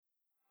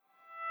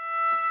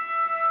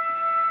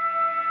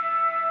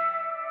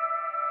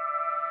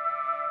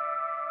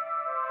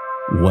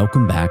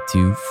Welcome back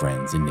to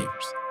Friends and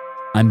Neighbors.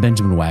 I'm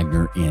Benjamin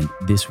Wagner, and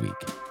this week,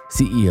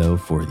 CEO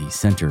for the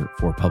Center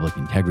for Public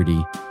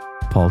Integrity,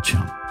 Paul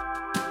Chung.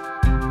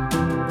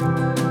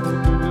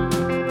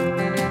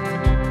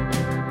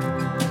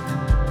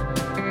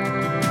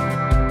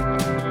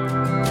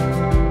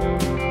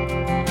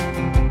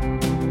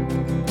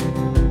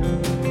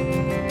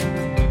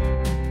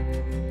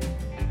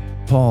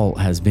 Paul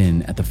has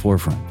been at the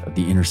forefront of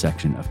the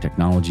intersection of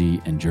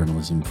technology and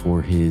journalism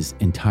for his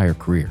entire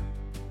career.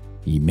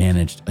 He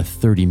managed a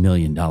 $30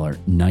 million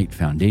Knight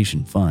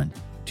Foundation fund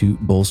to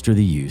bolster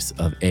the use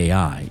of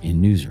AI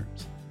in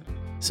newsrooms.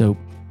 So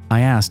I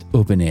asked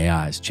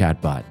OpenAI's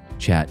chatbot,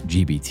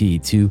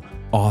 ChatGPT, to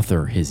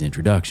author his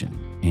introduction,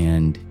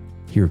 and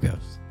here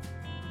goes.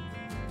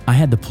 I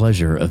had the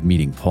pleasure of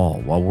meeting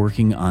Paul while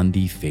working on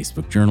the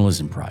Facebook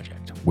Journalism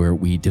Project, where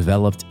we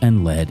developed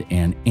and led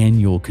an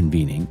annual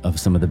convening of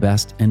some of the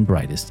best and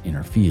brightest in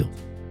our field.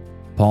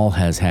 Paul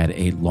has had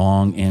a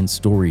long and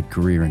storied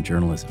career in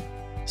journalism,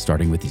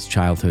 starting with his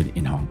childhood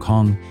in Hong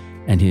Kong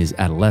and his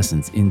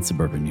adolescence in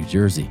suburban New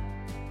Jersey.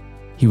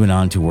 He went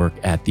on to work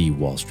at the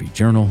Wall Street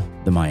Journal,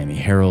 the Miami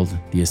Herald,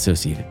 the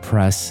Associated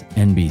Press,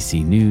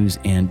 NBC News,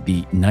 and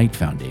the Knight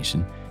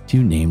Foundation,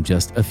 to name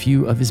just a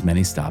few of his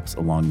many stops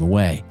along the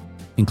way,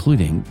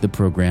 including the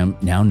program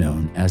now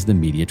known as the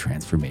Media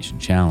Transformation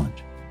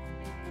Challenge.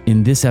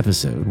 In this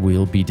episode,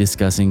 we'll be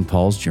discussing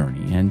Paul's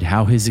journey and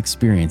how his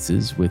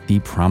experiences with the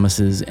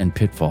promises and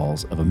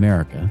pitfalls of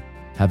America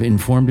have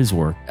informed his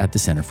work at the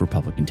Center for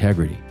Public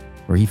Integrity,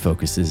 where he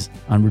focuses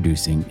on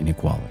reducing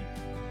inequality.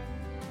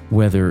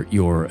 Whether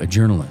you're a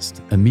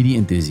journalist, a media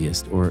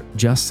enthusiast, or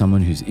just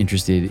someone who's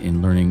interested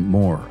in learning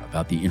more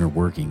about the inner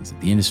workings of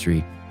the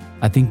industry,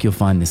 I think you'll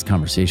find this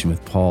conversation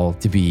with Paul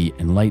to be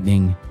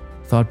enlightening,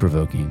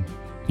 thought-provoking,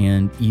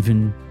 and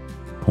even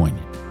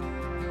poignant.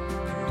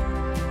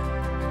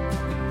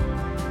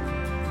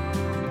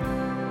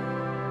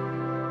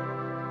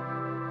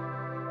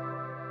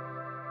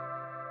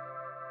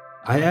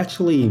 I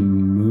actually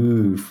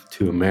moved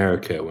to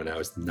America when I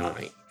was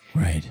 9.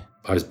 Right.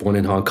 I was born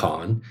in Hong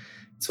Kong.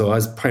 So I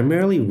was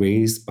primarily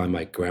raised by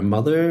my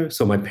grandmother.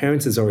 So my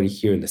parents is already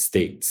here in the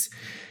States.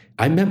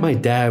 I met my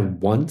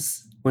dad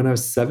once when I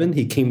was 7.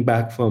 He came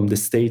back from the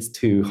States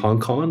to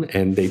Hong Kong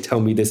and they tell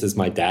me this is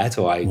my dad.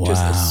 So I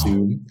just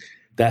assumed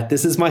that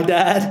this is my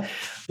dad.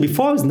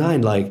 Before I was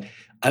 9,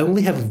 I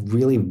only have a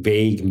really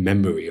vague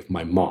memory of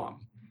my mom.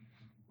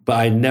 But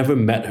I never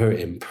met her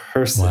in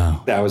person.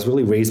 Wow. I was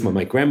really raised by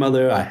my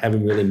grandmother. I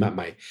haven't really met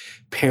my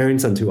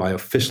parents until I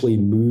officially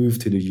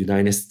moved to the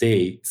United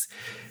States.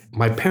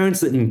 My parents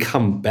didn't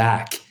come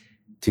back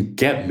to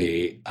get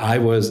me. I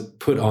was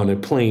put on a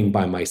plane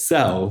by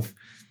myself.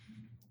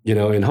 You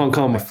know, in Hong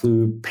Kong, I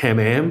flew Pan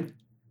Am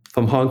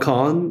from Hong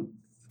Kong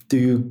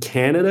to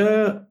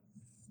Canada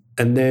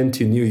and then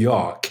to New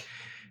York.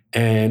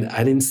 And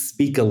I didn't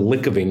speak a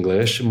lick of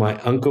English. My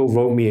uncle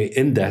wrote me an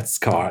index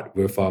card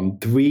with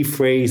 3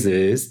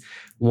 phrases.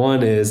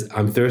 One is,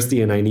 I'm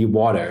thirsty and I need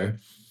water.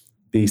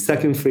 The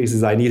second phrase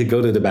is, I need to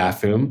go to the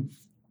bathroom.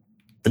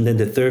 And then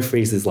the third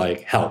phrase is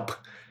help.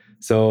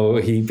 So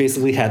he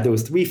basically had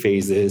those 3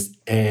 phases.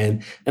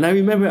 And I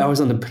remember I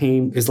was on the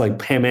plane, it's like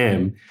Pan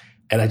Am.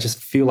 And I just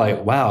feel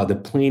like, wow, the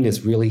plane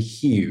is really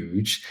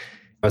huge.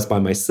 I was by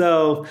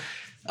myself.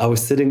 I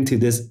was sitting to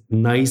this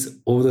nice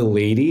older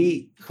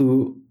lady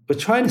who was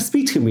trying to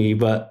speak to me,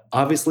 but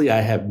obviously I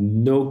have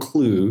no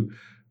clue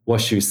what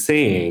she was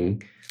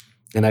saying.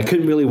 And I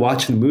couldn't really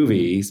watch the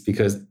movies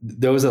because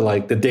those are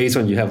the days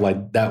when you have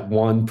that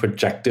one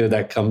projector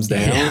that comes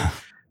down. Yeah.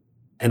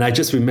 And I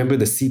just remember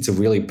the seats are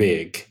really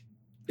big.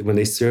 When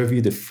they serve you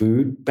the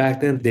food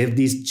back then, they have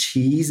these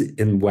cheese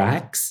and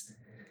wax.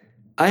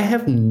 I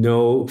have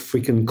no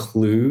freaking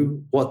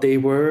clue what they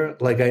were.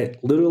 I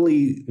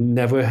literally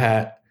never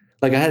had,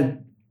 I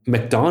had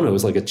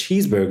McDonald's, a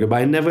cheeseburger, but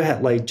I never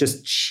had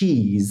just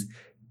cheese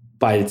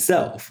by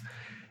itself.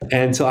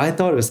 And so I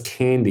thought it was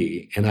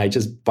candy and I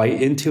just bite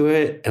into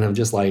it and I'm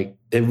just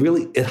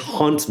it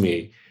haunts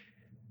me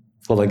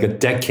for a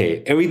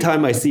decade. Every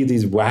time I see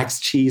these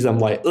wax cheese, I'm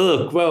like,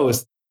 ugh,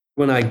 gross.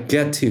 When I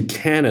get to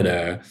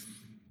Canada,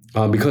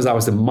 because I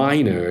was a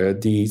minor,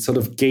 the sort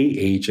of gate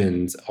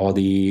agents or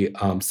the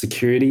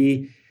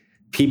security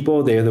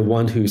people, they're the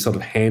one who sort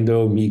of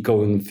handle me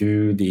going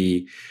through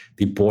the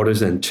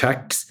borders and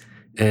checks.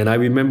 And I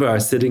remember I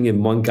was sitting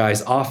in one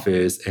guy's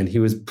office and he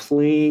was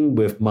playing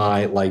with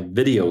my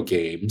video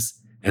games.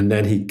 And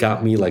then he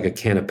got me a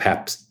can of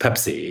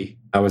Pepsi.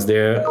 I was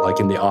there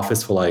in the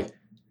office for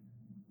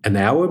an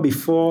hour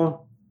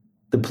before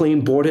the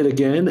plane boarded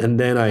again. And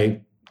then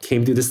I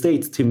came to the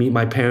States to meet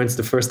my parents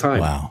the first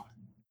time. Wow.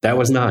 That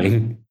was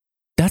 9.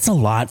 That's a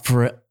lot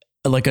for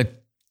a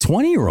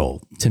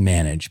 20-year-old to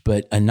manage,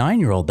 but a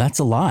 9-year-old, that's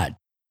a lot.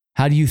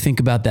 How do you think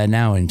about that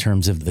now in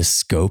terms of the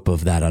scope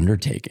of that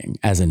undertaking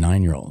as a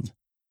 9-year-old?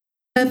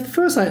 At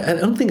first, I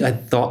don't think I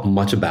thought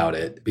much about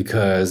it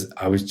because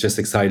I was just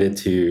excited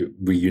to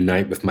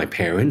reunite with my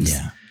parents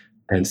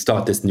and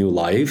start this new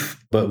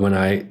life. But when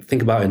I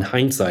think about it in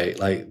hindsight,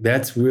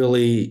 that's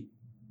really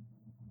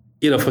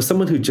for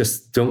someone who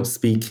just don't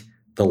speak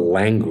the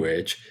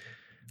language,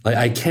 like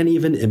I can't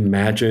even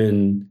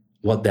imagine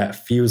what that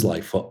feels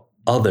like for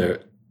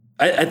other.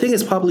 I think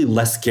it's probably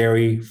less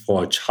scary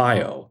for a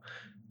child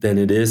than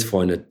it is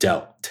for an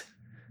adult.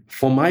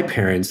 For my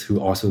parents who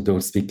also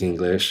don't speak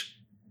English,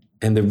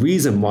 and the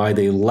reason why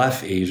they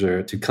left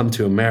Asia to come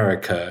to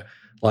America,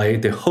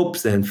 like the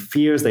hopes and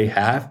fears they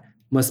have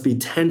must be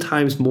 10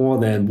 times more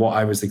than what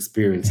I was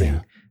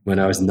experiencing when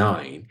I was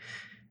 9.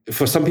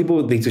 For some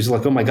people, they just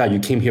like, oh my God, you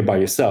came here by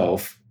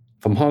yourself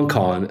from Hong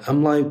Kong.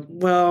 I'm like,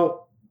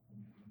 well,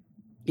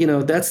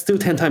 that's still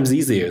 10 times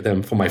easier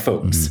than for my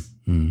folks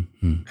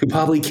who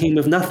probably came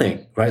with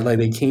nothing, right? Like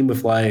they came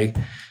with like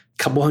a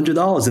couple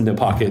 $100 in their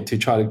pocket to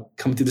try to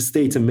come to the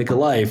States and make a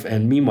life.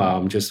 And meanwhile,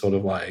 I'm just sort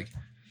of like,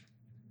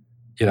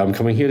 I'm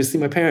coming here to see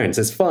my parents.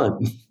 It's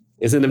fun.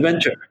 It's an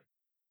adventure.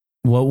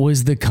 What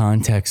was the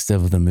context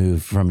of the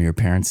move from your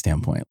parents'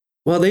 standpoint?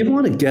 Well, they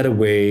want to get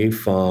away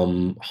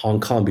from Hong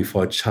Kong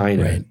before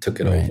China took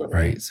it over,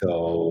 right?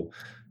 So,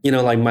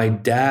 like my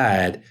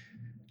dad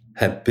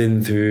had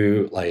been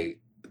through like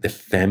the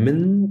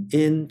famine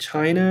in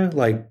China,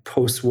 like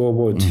post World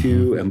War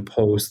II and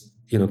post,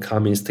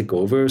 communist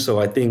takeover. So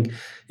I think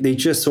they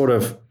just sort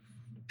of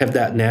have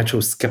that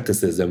natural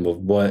skepticism of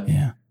what,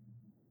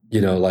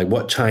 like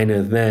what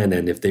China then,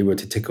 and if they were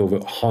to take over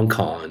Hong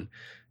Kong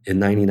in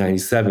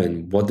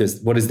 1997, what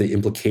is the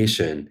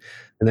implication?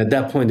 And at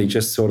that point, they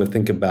just sort of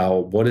think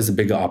about what is a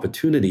bigger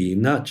opportunity,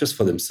 not just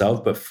for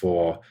themselves, but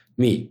for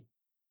me.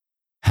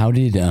 How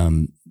did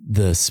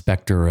the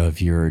specter of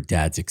your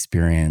dad's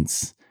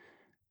experience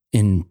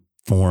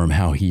inform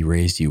how he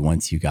raised you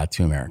once you got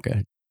to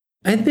America?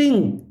 I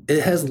think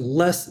it has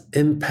less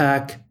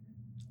impact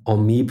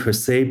on me per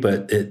se,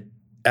 but it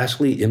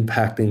actually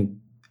impacting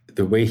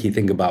the way he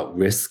think about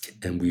risk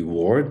and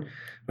reward,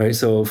 right?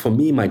 So for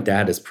me, my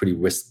dad is pretty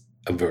risk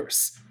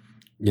averse.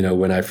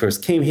 When I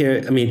first came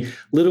here,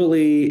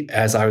 literally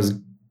as I was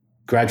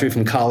graduating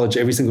from college,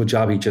 every single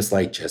job, he just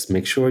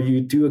make sure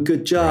you do a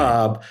good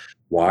job. Right.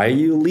 Why are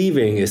you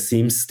leaving? It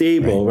seems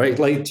stable, right?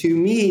 Like to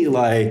me,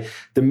 like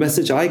the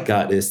message I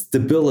got is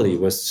stability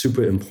was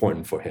super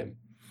important for him.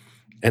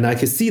 And I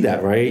could see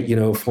that, right?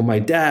 For my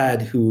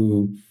dad,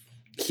 who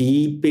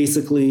he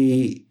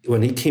basically,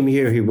 when he came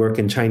here, he worked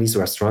in Chinese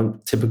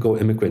restaurant, typical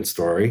immigrant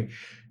story.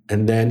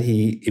 And then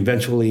he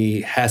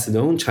eventually has his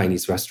own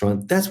Chinese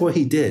restaurant. That's what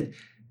he did,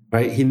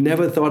 right? He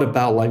never thought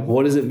about like,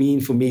 what does it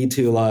mean for me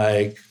to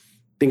like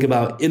think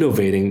about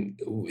innovating?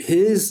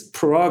 His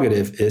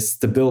prerogative is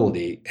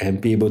stability and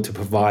be able to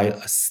provide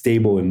a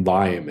stable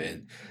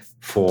environment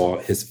for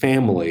his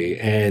family.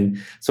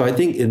 And so I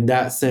think in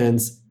that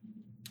sense,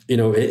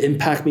 it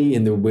impacted me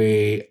in the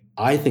way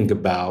I think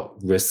about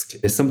risk.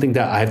 It's something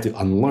that I have to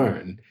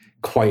unlearn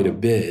quite a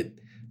bit,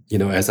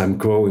 as I'm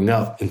growing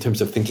up in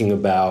terms of thinking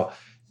about,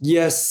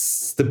 yes,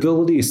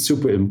 stability is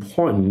super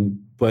important,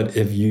 but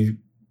if you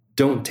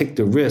don't take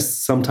the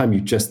risk, sometimes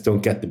you just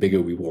don't get the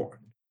bigger reward.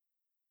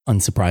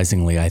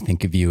 Unsurprisingly, I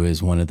think of you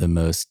as one of the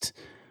most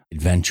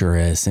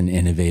adventurous and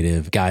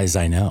innovative guys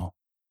I know.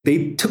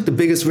 They took the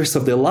biggest risk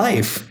of their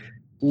life,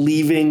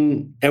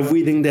 leaving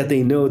everything that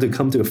they know to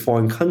come to a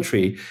foreign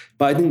country.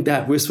 But I think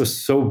that risk was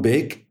so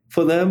big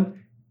for them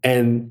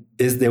and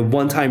is their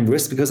one-time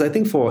risk, because I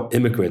think for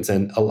immigrants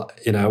and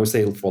I would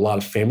say for a lot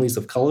of families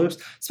of colors,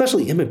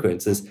 especially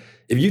immigrants, is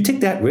if you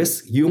take that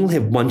risk, you only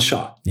have one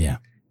shot. Yeah.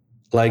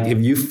 Like if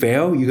you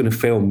fail, you're going to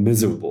fail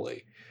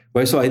miserably,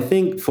 right? So I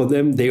think for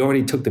them, they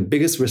already took the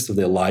biggest risk of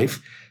their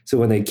life. So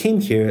when they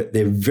came here,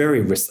 they're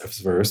very risk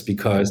averse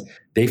because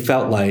they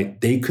felt like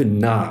they could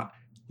not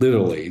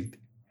literally,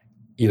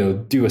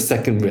 do a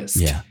second risk.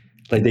 Yeah.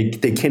 Like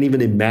they can't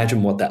even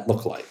imagine what that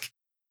looked like.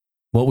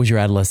 What was your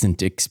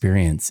adolescent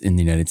experience in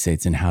the United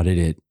States, and how did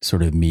it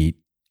sort of meet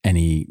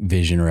any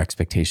vision or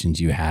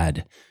expectations you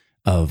had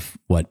of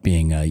what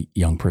being a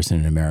young person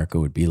in America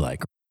would be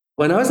like?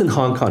 When I was in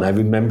Hong Kong, I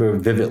remember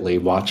vividly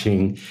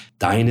watching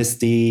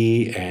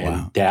Dynasty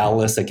and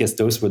Dallas. I guess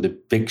those were the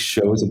big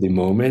shows of the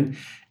moment.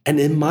 And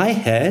in my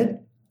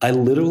head, I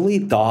literally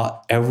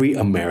thought every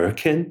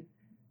American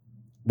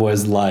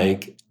was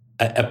like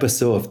an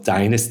episode of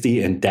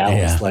Dynasty and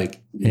Dallas,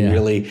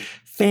 really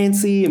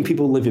fancy, and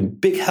people live in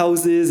big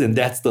houses, and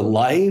that's the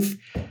life.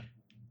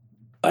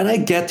 When I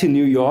get to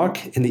New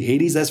York in the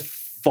 80s, that's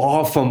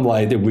far from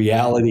like the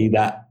reality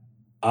that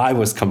I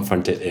was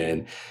confronted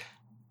in.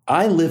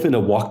 I live in a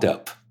walk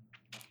up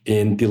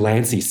in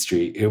Delancey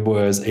Street. It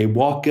was a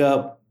walk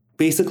up.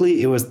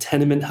 Basically, it was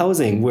tenement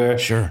housing where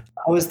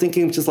I was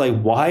thinking just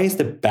like, why is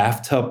the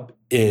bathtub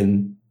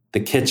in the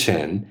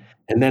kitchen?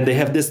 And then they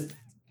have this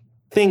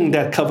thing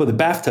that cover the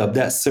bathtub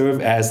that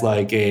serve as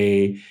like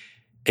a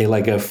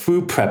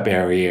food prep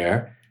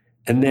area.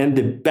 And then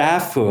the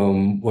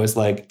bathroom was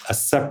like a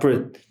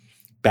separate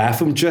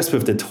bathroom just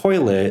with the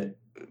toilet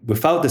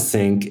without the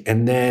sink.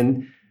 And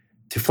then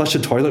to flush the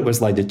toilet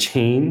was like the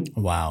chain.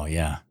 Wow,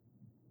 yeah.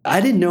 I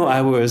didn't know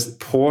I was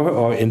poor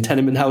or in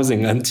tenement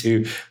housing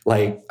until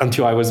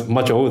I was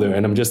much older.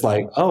 And I'm just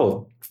like,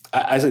 oh,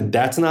 I said,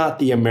 that's not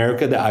the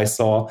America that I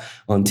saw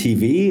on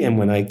TV. And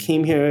when I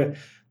came here,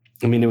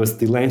 I mean, it was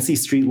Delancey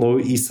Street, Lower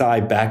East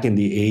Side back in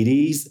the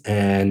 80s.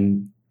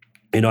 And,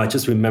 I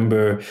just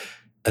remember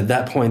at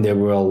that point, there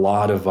were a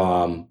lot of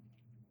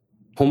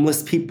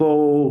homeless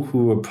people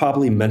who were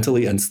probably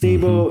mentally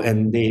unstable,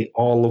 and they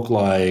all looked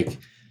like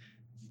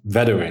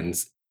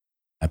veterans.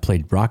 I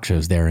played rock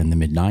shows there in the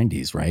mid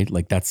 90s, right?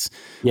 Like that's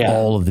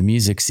all of the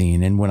music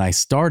scene. And when I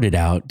started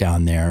out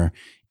down there,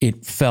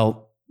 it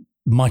felt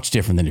much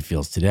different than it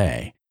feels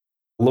today.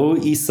 Lower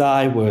East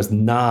Side was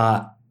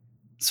not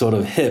sort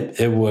of hip.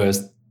 It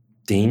was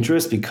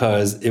dangerous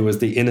because it was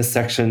the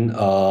intersection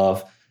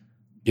of,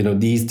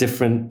 these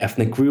different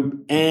ethnic groups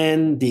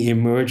and the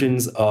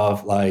emergence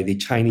of like the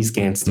Chinese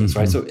gangsters,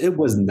 right? So it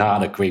was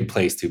not a great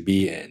place to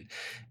be in.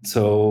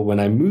 So when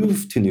I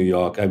moved to New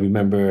York, I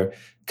remember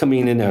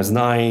coming in, I was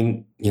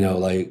 9,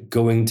 like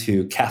going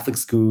to Catholic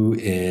school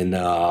in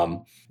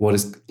what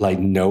is like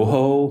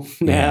NoHo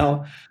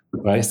now,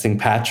 right? St.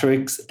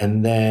 Patrick's.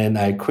 And then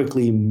I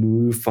quickly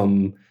moved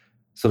from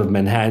sort of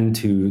Manhattan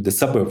to the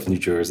suburb of New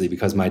Jersey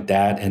because my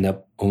dad ended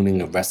up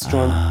owning a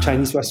restaurant,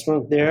 Chinese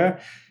restaurant there.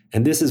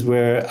 And this is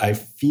where I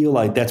feel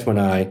like that's when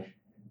I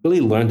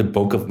really learned the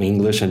bulk of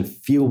English and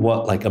feel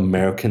what like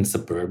American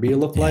suburbia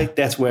looked like.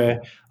 That's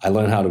where I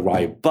learned how to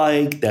ride a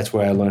bike. That's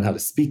where I learned how to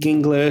speak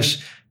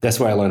English. That's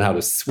where I learned how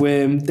to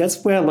swim.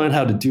 That's where I learned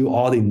how to do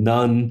all the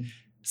non-city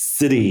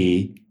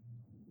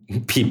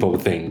people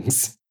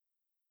things.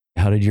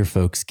 How did your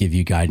folks give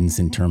you guidance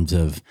in terms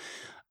of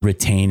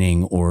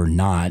retaining or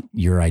not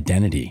your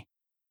identity?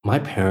 My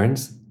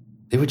parents,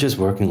 they were just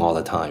working all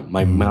the time.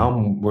 My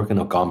mom worked in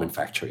a garment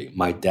factory.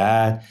 My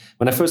dad,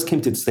 when I first came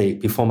to the state,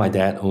 before my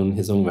dad owned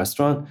his own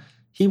restaurant,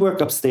 he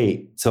worked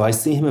upstate. So I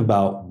see him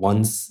about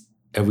once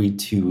every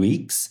 2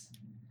 weeks,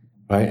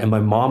 right? And my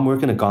mom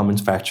worked in a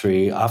garment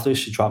factory. After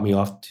she dropped me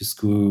off to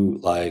school,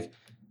 like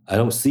I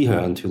don't see her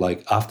until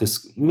like after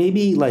school,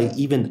 maybe like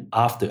even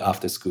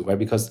after school, right?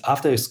 Because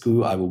after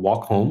school, I would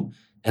walk home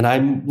and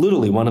I'm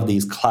literally one of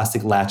these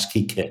classic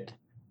latchkey kid.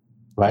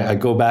 Right? I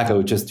go back, I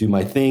would just do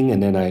my thing,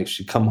 and then I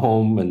should come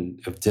home and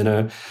have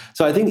dinner.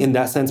 So I think in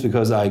that sense,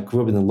 because I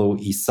grew up in the Lower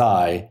East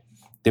Side,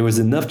 there was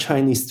enough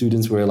Chinese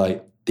students where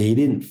like they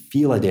didn't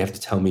feel like they have to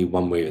tell me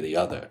one way or the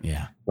other.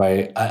 Yeah.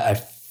 Right? I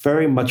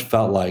very much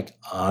felt like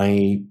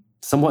I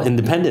somewhat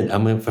independent.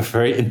 I'm a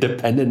very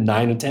independent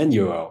 9 or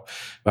 10-year-old.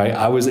 Right?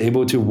 I was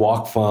able to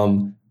walk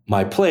from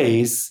my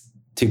place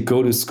to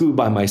go to school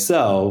by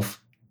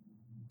myself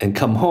and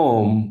come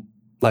home.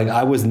 Like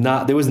there was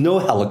no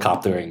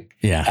helicoptering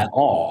at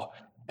all.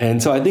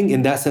 And so I think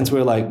in that sense,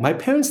 where like my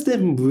parents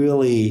didn't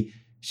really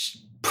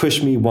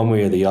push me one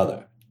way or the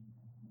other.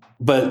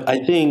 But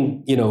I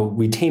think,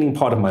 retaining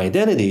part of my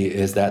identity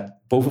is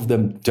that both of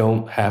them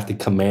don't have the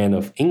command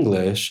of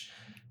English.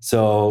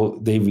 So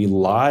they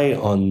rely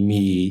on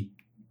me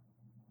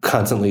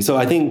constantly. So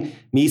I think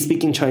me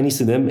speaking Chinese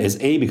to them is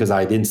because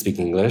I didn't speak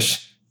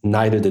English,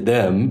 neither did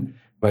them,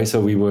 right?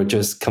 So we were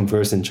just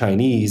converse in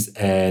Chinese.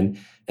 And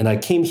I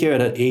came here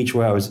at an age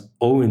where I was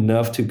old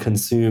enough to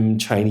consume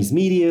Chinese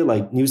media,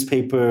 like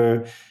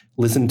newspaper,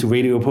 listen to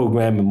radio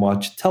program, and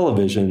watch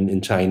television in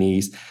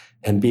Chinese,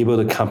 and be able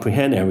to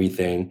comprehend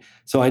everything.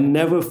 So I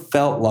never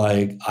felt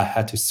like I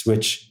had to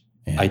switch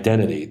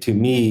identity. To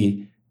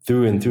me,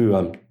 through and through,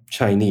 I'm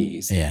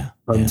Chinese.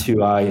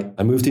 Until I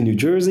moved to New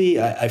Jersey,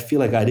 I feel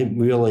like I didn't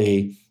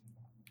really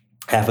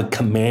have a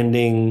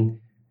commanding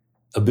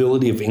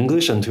ability of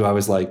English until I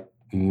was like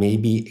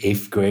maybe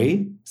 8th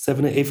grade, 7th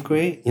or 8th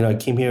grade. I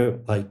came here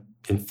like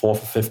in 4th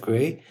or 5th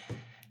grade.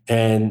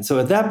 And so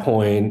at that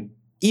point,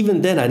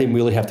 even then, I didn't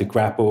really have to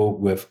grapple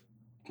with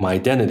my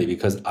identity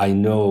because I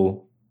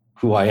know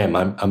who I am.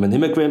 I'm an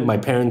immigrant. My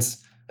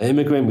parents are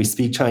immigrant. We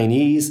speak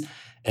Chinese.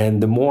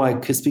 And the more I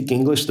could speak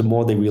English, the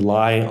more they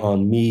rely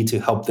on me to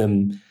help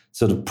them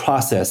sort of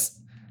process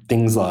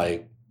things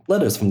like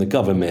letters from the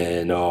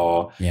government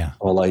or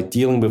like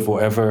dealing with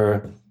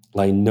whatever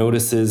like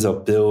notices or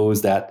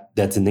bills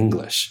that's in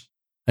English.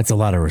 That's a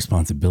lot of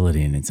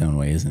responsibility in its own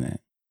way, isn't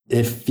it?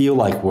 It feel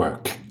like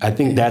work. I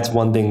think that's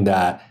one thing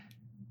that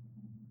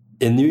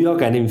in New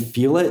York, I didn't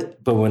feel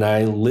it. But when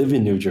I live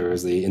in New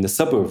Jersey, in the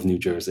suburb of New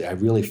Jersey, I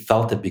really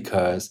felt it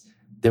because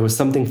there was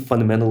something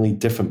fundamentally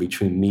different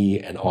between me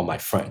and all my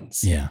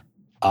friends. Yeah.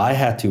 I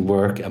had to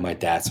work at my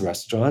dad's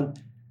restaurant,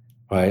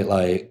 right?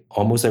 Like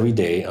almost every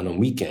day and on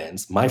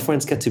weekends. My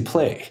friends get to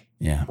play.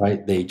 Yeah.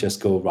 Right? They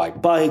just go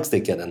ride bikes.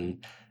 They get an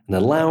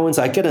allowance.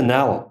 I get an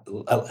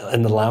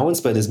allowance,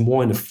 but it's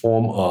more in the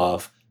form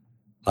of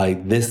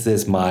like, this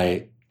is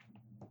my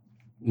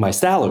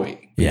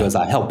salary because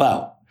I help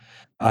out.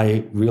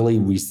 I really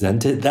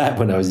resented that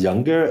when I was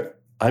younger.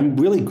 I'm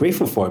really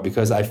grateful for it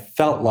because I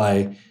felt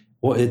like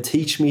what it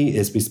teach me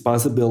is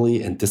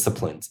responsibility and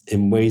discipline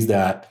in ways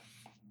that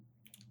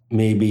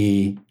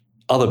maybe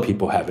other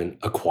people haven't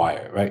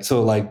acquired, right?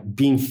 So like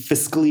being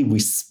fiscally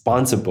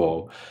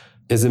responsible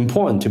is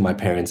important to my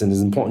parents and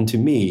is important to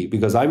me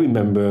because I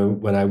remember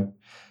when I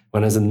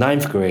was in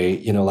 9th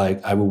grade,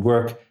 like I would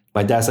work,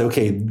 my dad said,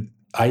 okay,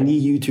 I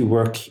need you to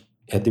work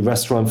at the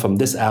restaurant from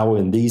this hour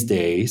in these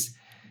days.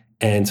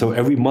 And so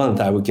every month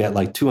I would get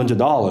like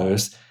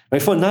 $200,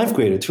 right? For a ninth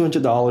grader,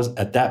 $200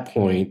 at that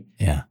point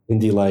in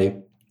the like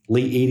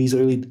late 80s,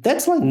 early,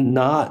 that's like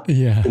not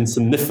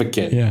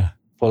insignificant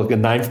for like a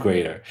ninth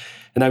grader.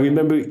 And I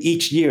remember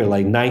each year,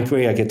 like ninth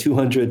grade, I get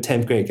 200,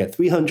 10th grade, I get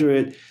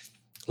 300.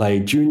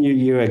 Like junior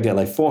year, I get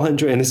like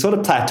 400. And it sort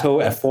of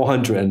plateaued at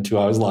 400 until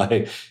I was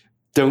like,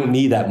 don't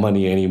need that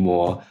money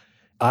anymore.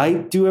 I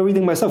do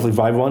everything myself. If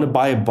I want to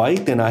buy a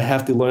bike, then I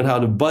have to learn how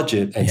to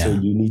budget. And so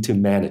you need to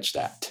manage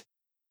that.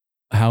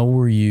 How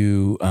were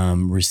you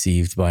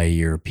received by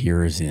your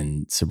peers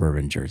in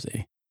suburban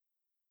Jersey?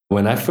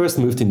 When I first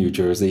moved to New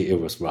Jersey, it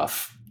was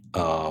rough.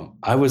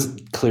 I was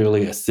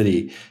clearly a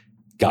city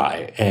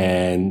guy.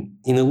 And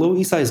the Lower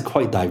East Side is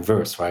quite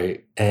diverse,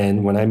 right?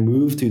 And when I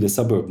moved to the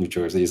suburb of New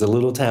Jersey, it's a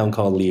little town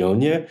called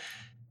Leonia.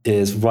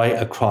 Is right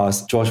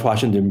across George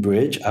Washington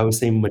Bridge. I would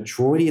say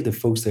majority of the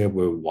folks there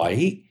were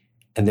white,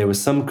 and there were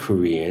some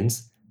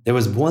Koreans. There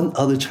was one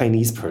other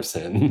Chinese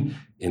person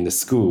in the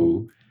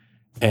school,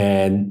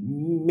 and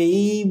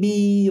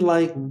maybe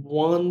like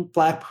one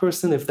Black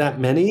person, if that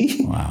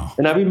many. Wow.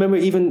 And I remember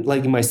even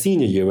like in my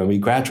senior year when we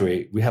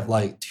graduate, we have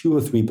like 2 or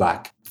 3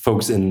 Black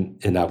folks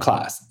in our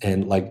class,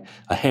 and like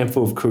a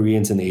handful of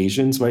Koreans and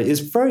Asians, right?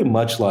 It's very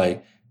much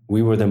like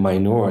we were the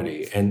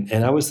minority. And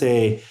I would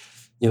say,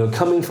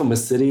 coming from a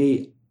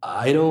city,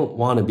 I don't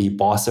want to be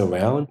bossed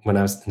around. When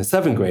I was in the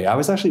 7th grade, I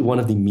was actually one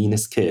of the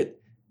meanest kids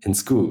in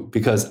school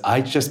because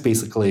I just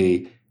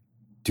basically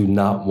do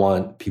not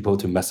want people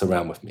to mess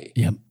around with me.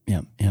 Yep.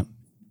 It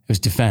was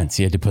defense.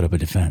 You had to put up a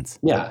defense.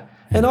 Yeah.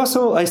 And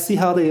also I see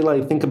how they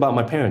like think about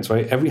my parents,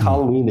 right? Every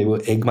Halloween, they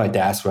would egg my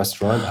dad's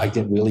restaurant. I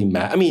get really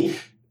mad. I mean,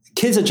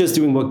 kids are just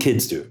doing what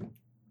kids do.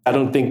 I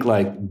don't think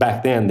like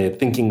back then they're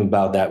thinking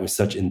about that with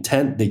such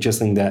intent. They just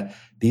think that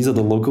these are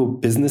the local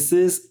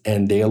businesses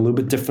and they're a little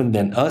bit different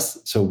than us,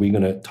 so we're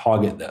going to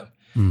target them.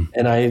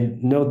 And I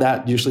know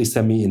that usually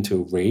sent me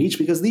into a rage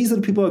because these are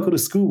the people I go to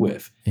school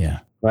with.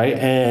 Yeah. Right.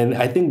 And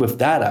I think with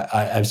that,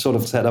 I've sort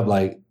of set up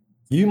like,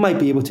 you might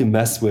be able to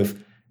mess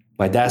with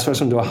my dad's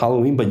restaurant during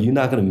Halloween, but you're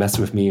not going to mess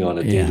with me on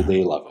a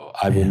day-to-day level.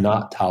 I will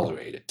not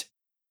tolerate it.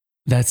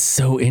 That's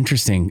so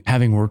interesting.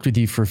 Having worked with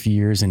you for a few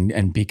years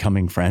and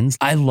becoming friends,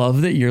 I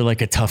love that you're like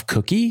a tough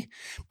cookie.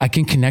 I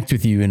can connect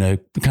with you in a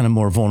kind of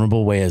more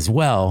vulnerable way as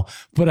well.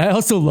 But I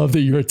also love that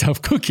you're a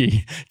tough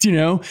cookie,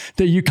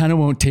 that you kind of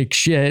won't take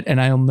shit.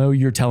 And I'll know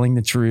you're telling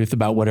the truth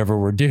about whatever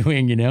we're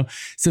doing,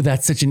 So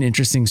that's such an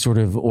interesting sort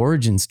of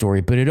origin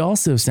story. But it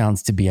also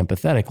sounds to be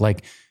empathetic,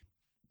 like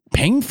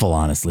painful,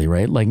 honestly,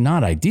 right? Like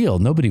not ideal.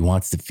 Nobody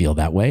wants to feel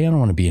that way. I don't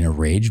want to be in a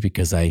rage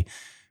because I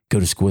go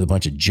to school with a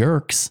bunch of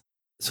jerks.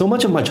 So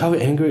much of my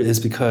childhood anger is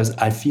because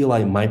I feel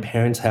like my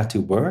parents had to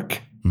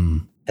work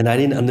and I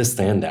didn't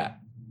understand that.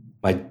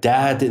 My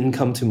dad didn't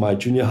come to my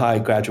junior high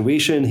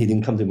graduation. He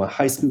didn't come to my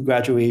high school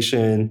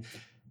graduation.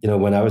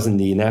 When I was in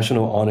the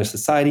National Honor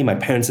Society, my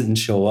parents didn't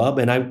show up.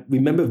 And I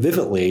remember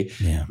vividly,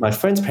 my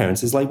friend's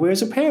parents is like,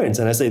 where's your parents?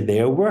 And I say,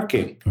 they're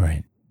working.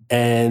 Right.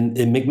 And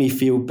it made me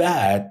feel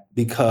bad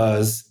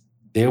because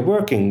they're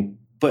working.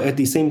 But at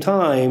the same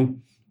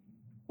time,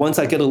 once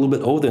I get a little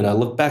bit older and I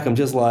look back, I'm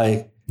just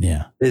like,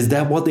 is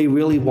that what they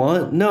really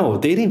want? No,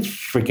 they didn't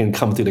freaking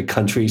come to the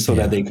country so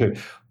that they could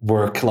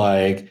work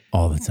like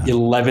all the time,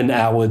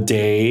 11-hour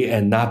day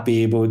and not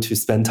be able to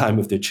spend time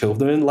with their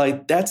children.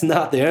 Like that's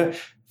not their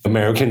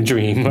American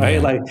dream, right?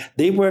 Yeah. Like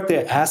they worked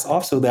their ass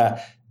off so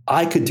that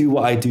I could do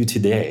what I do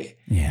today.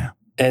 Yeah.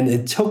 And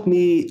it took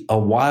me a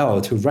while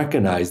to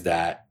recognize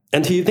that.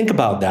 And to think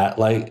about that,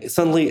 like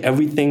suddenly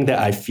everything that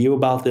I feel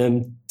about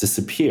them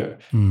disappear,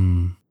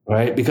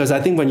 right? Because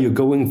I think when you're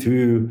going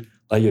through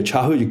like your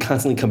childhood, you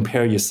constantly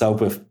compare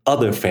yourself with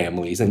other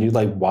families. And you're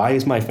like, why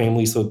is my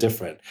family so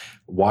different?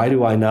 Why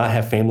do I not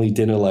have family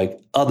dinner like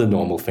other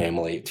normal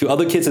family? To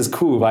other kids, it's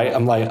cool, right?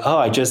 I'm like,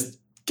 I just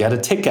get a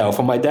takeout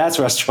from my dad's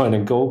restaurant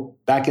and go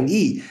back and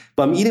eat.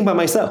 But I'm eating by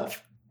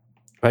myself,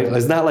 right?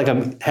 It's not like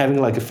I'm having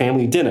like a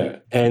family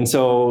dinner. And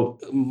so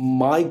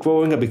my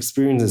growing up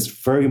experience is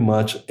very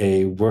much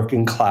a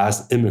working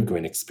class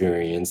immigrant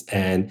experience.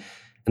 And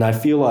I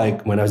feel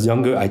like when I was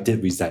younger, I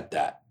did resent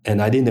that.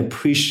 And I didn't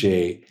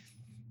appreciate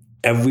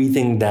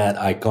everything that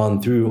I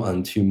gone through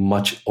until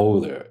much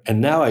older.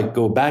 And now I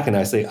go back and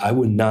I say, I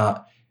would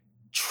not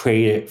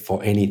trade it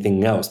for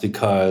anything else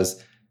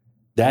because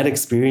that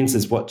experience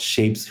is what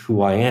shapes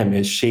who I am.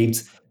 It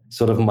shapes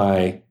sort of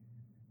my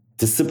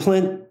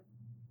discipline.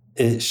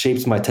 It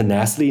shapes my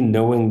tenacity,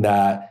 knowing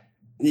that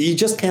you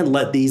just can't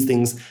let these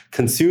things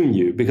consume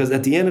you. Because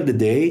at the end of the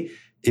day,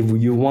 if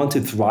you want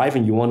to thrive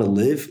and you want to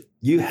live,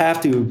 you have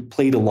to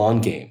play the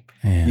long game.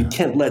 Yeah. You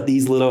can't let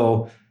these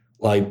little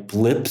like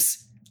blips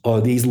or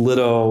these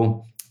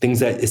little things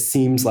that it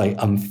seems like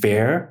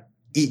unfair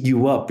eat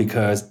you up,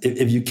 because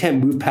if you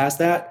can't move past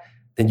that,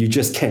 then you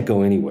just can't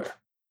go anywhere.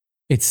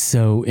 It's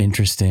so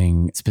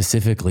interesting,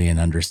 specifically in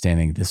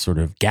understanding this sort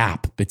of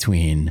gap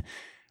between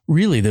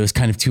really those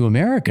kind of two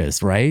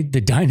Americas, right? The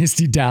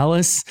Dynasty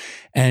Dallas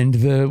and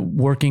the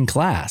working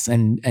class.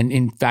 And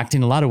in fact,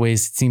 in a lot of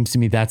ways, it seems to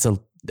me that's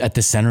at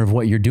the center of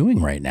what you're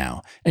doing right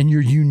now. And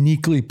you're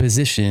uniquely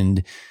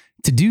positioned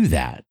to do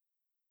that.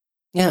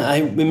 Yeah, I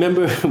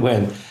remember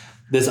when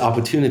this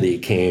opportunity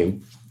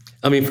came.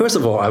 I mean, first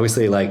of all, I would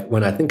say, like,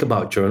 when I think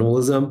about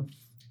journalism,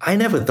 I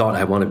never thought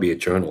I want to be a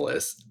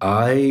journalist.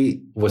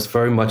 I was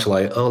very much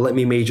like, oh, let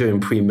me major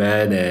in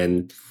pre-med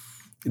and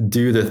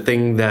do the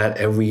thing that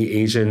every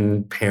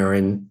Asian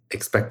parent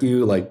expect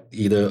you, like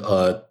either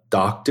a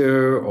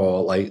doctor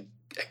or like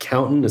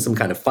accountant or some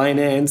kind of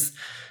finance.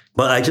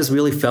 But I just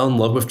really fell in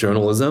love with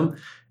journalism,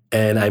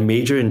 and I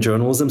majored in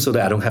journalism so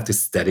that I don't have to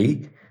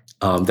study.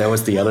 That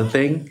was the other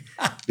thing,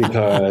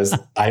 because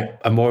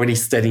I'm already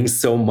studying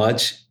so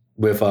much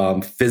with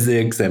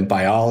physics and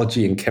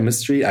biology and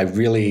chemistry. I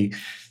really,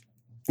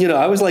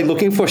 I was like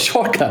looking for a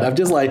shortcut. I'm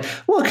just like,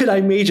 what could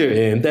I major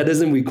in that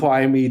doesn't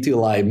require me to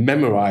like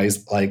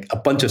memorize like a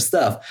bunch of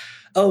stuff?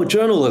 Oh,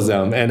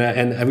 journalism. And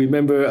I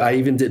remember I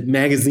even did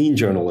magazine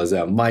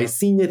journalism. My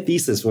senior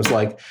thesis was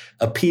like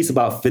a piece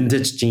about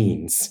vintage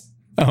jeans.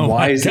 Oh,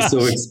 why is it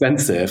so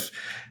expensive?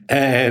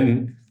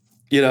 And,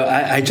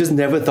 I just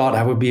never thought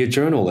I would be a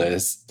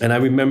journalist. And I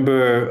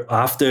remember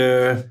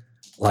after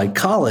like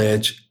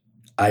college,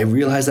 I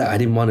realized that I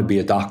didn't want to be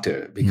a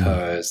doctor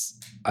because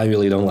I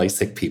really don't like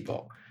sick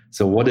people.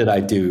 So what did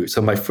I do?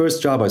 So my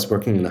first job, I was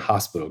working in a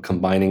hospital,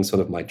 combining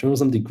sort of my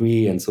journalism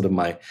degree and sort of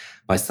my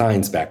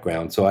science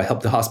background. So I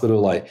helped the hospital,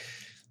 like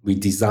we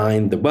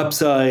designed the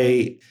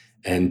website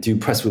and do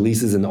press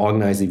releases and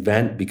organize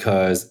event,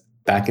 because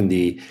back in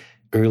the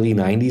early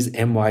 90s,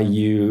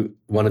 NYU,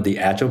 one of the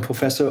adjunct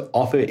professor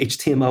offered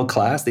HTML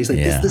class. They said,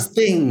 there's this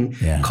thing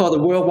called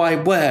the World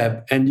Wide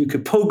Web and you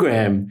could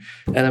program.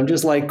 And I'm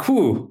just like,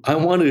 cool, I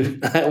want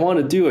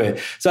to do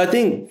it. So I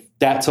think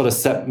that sort of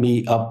set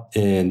me up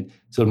in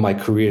sort of my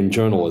career in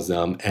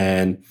journalism.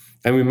 And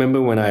I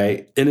remember when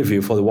I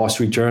interviewed for the Wall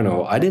Street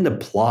Journal, I didn't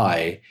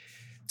apply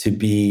to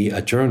be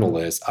a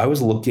journalist. I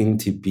was looking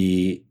to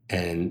be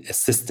an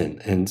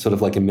assistant and sort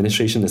of like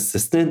administration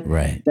assistant.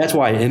 Right. That's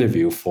why I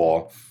interviewed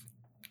for.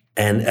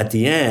 And at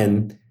the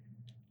end,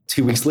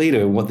 2 weeks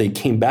later, what they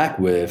came back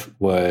with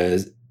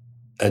was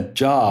a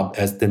job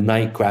as the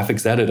night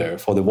graphics editor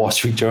for the Wall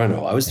Street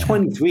Journal. I was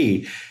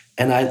 23,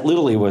 and I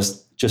literally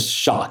was just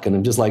shocked. And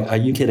I'm just like, are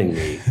you kidding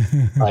me?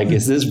 Like,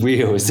 is this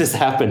real? Is this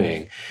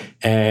happening?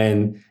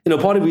 And,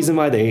 part of the reason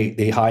why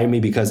they hired me,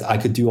 because I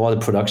could do all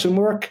the production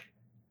work,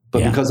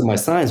 but because of my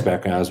science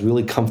background, I was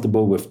really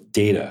comfortable with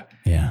data.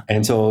 Yeah.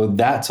 And so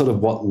that's sort of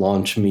what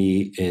launched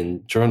me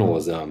in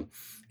journalism.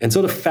 And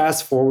sort of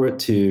fast forward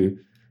to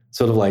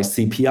sort of like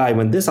CPI,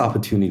 when this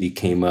opportunity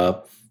came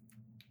up,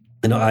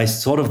 I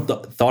sort of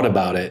thought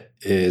about it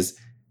is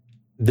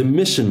the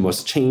mission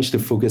was changed to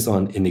focus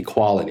on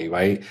inequality,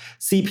 right?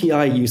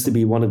 CPI used to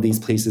be one of these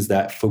places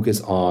that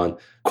focus on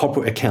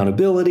corporate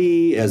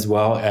accountability as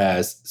well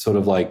as sort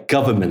of like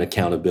government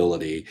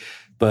accountability.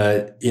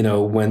 But,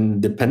 when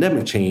the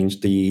pandemic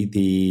changed,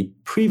 the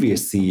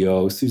previous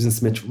CEO, Susan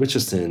Smith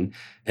Richardson,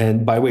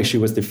 and by the way, she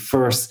was the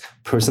first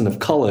person of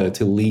color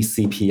to lead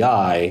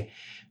CPI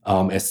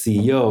as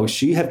CEO,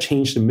 she had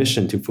changed the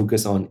mission to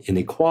focus on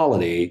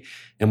inequality.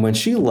 And when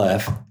she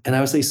left, and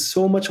I would say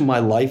so much of my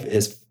life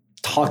is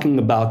talking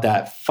about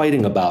that,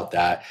 fighting about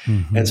that.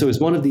 Mm-hmm. And so it's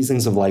one of these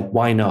things of like,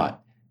 why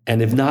not?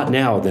 And if not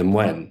now, then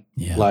when?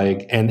 Yeah.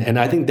 Like, and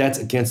I think that's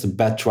against the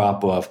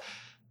backdrop of,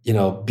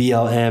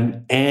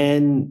 BLM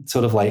and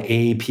sort of like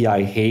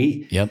AAPI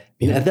hate. Yep.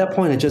 And at that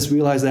point, I just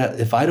realized that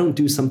if I don't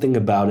do something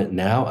about it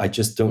now, I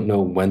just don't know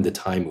when the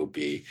time will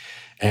be.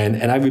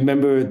 And I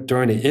remember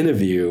during the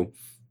interview,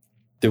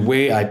 the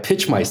way I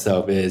pitch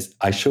myself is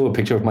I show a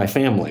picture of my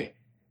family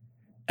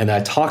and I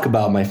talk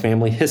about my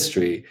family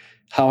history,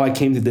 how I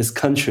came to this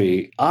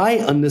country. I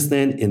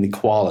understand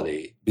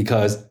inequality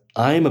because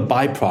I'm a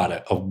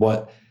byproduct of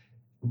what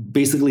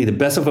basically the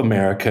best of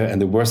America and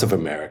the worst of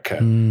America,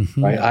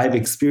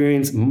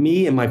 right?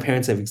 Me and my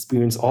parents have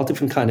experienced all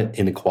different kind of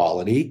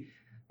inequality,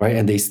 right?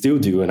 And they still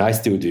do, and I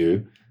still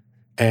do.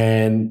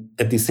 And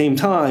at the same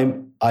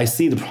time, I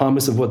see the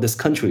promise of what this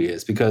country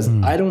is, because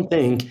I don't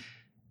think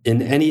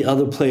in any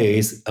other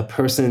place, a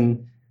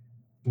person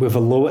with a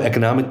lower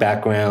economic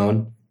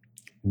background,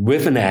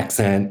 with an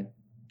accent,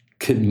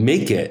 could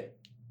make it.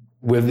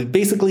 With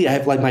basically, I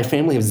have like my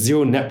family has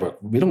zero network.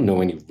 We don't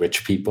know any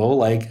rich people.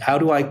 Like, how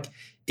do I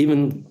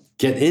even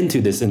get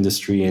into this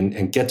industry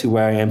and get to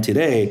where I am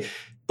today?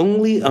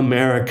 Only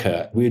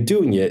America, we're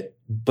doing it,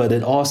 but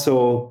it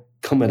also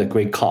come at a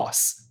great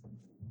cost.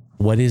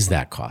 What is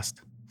that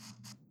cost?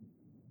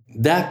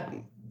 That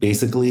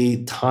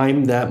basically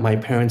time that my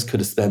parents could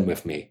have spent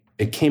with me.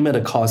 It came at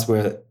a cost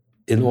where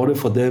in order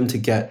for them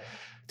to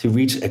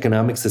reach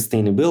economic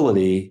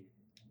sustainability,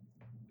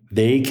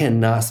 they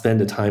cannot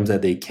spend the time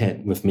that they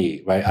can with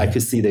me, right? I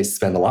could see they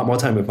spend a lot more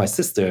time with my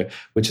sister,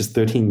 which is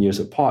 13 years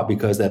apart,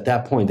 because at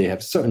that point they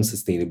have certain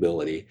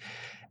sustainability.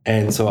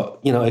 And so,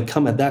 it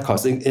come at that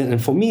cost.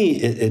 And for me,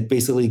 it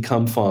basically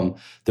come from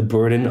the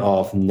burden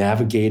of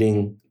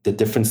navigating the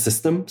different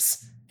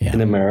systems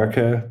in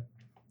America,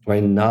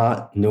 right?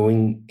 Not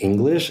knowing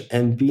English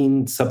and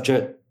being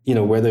subject,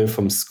 whether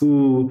from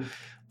school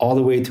all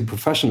the way to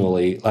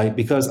professionally, like,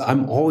 because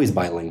I'm always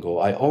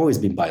bilingual. I always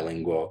been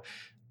bilingual.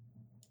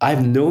 I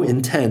have no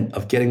intent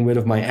of getting rid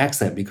of my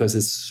accent because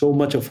it's so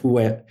much of who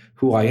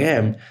I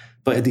am.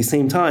 But at the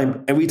same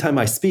time, every time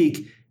I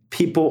speak,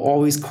 people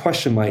always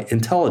question my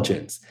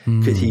intelligence.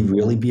 Could he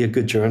really be a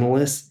good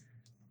journalist?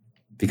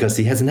 Because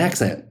he has an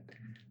accent.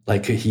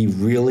 Like, could he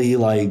really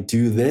like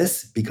do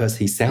this because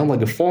he sounds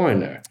like a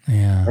foreigner?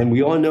 Yeah. And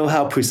we all know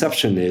how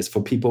perception is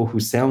for people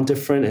who sound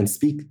different and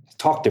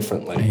talk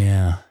differently.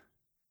 Yeah.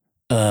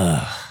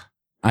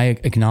 I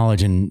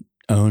acknowledge and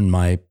own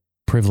my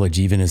privilege,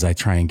 even as I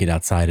try and get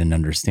outside and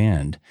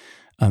understand.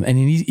 And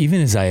even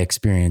as I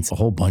experience a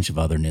whole bunch of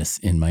otherness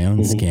in my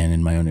own skin,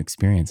 in my own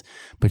experience,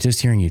 but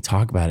just hearing you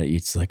talk about it,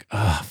 it's like,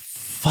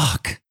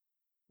 fuck.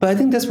 But I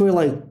think that's where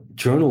like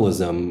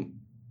journalism,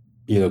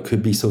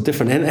 could be so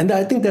different. And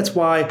I think that's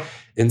why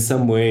in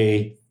some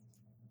way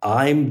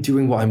I'm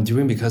doing what I'm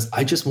doing, because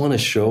I just want to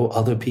show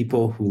other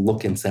people who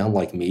look and sound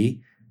like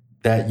me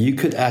that you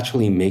could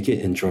actually make it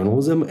in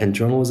journalism, and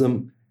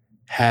journalism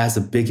has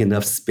a big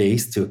enough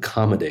space to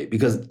accommodate.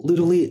 Because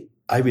literally,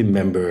 I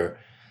remember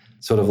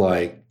sort of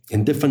like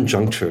in different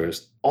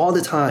junctures, all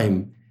the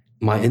time,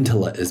 my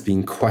intellect is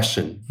being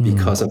questioned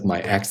because of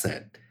my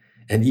accent.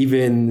 And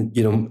even,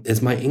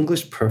 is my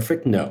English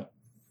perfect? No.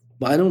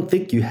 But I don't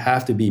think you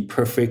have to be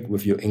perfect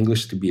with your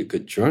English to be a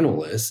good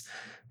journalist,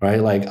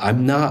 right? Like,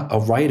 I'm not a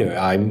writer.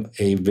 I'm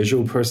a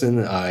visual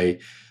person. I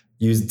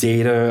use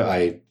data.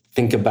 I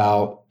think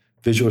about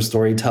visual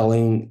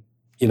storytelling.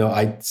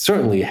 I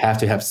certainly have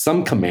to have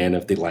some command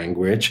of the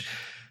language,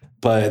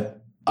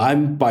 but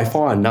I'm by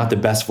far not the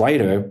best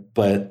writer,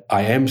 but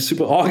I am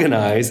super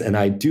organized and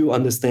I do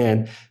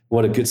understand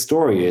what a good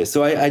story is.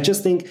 So I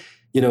just think,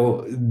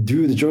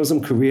 through the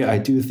journalism career, I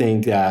do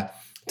think that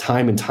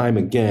time and time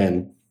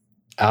again,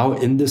 our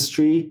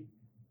industry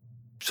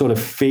sort of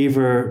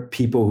favor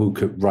people who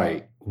could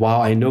write.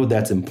 While I know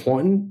that's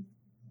important,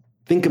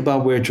 think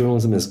about where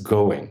journalism is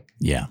going.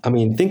 Yeah. I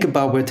mean, think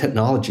about where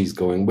technology is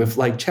going with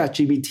like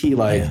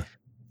ChatGPT,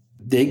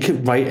 they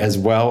could write as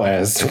well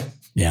as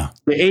the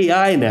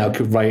AI now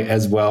could write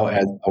as well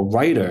as a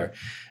writer.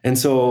 And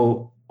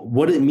so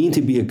what does it mean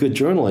to be a good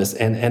journalist?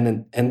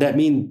 And that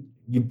means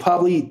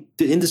the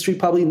industry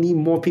probably need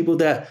more people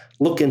that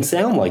look and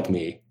sound like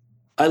me.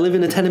 I live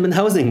in a tenement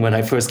housing when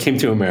I first came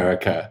to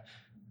America.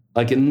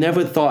 Like, I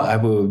never thought I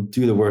would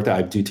do the work that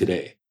I do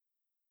today.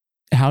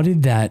 How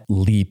did that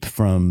leap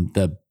from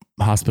the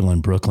hospital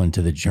in Brooklyn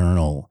to the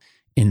Journal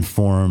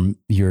inform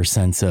your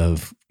sense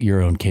of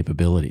your own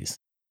capabilities?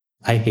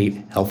 I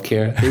hate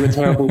healthcare. They were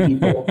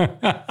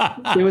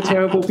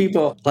terrible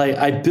people. Like,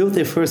 I built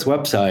their first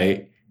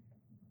website,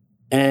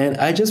 and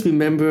I just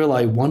remember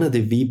like one of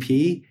the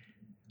VP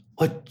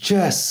was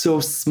just so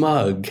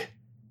smug.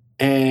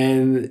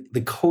 And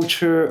the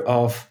culture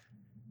of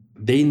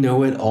they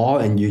know it all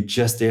and you're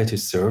just there to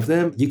serve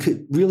them, you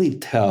could really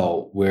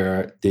tell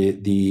where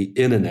the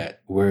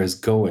internet, where it's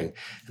going.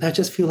 And I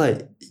just feel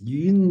like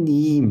you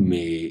need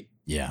me.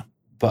 Yeah.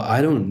 But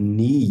I don't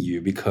need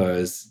you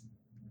because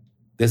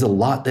there's a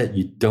lot that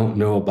you don't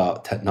know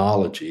about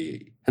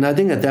technology. And I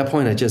think at that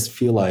point, I just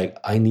feel like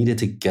I needed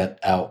to get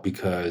out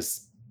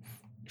because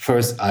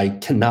first, I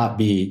cannot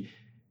be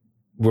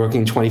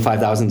working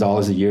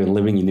 $25,000 a year and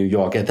living in New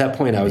York. At that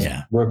point, I was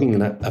working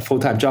in a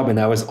full-time job, and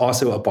I was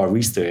also a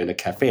barista in a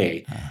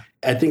cafe.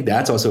 I think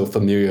that's also a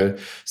familiar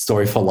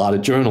story for a lot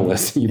of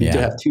journalists. You need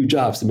to have two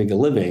jobs to make a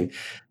living.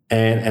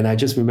 And I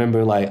just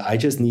remember, like, I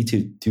just need to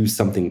do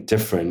something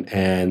different.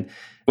 And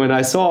when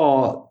I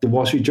saw the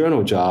Wall Street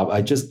Journal job,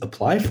 I just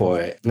applied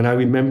for it. And I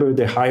remember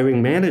the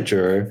hiring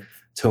manager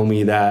told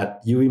me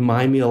that you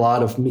remind me a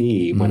lot of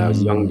me when I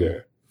was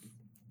younger.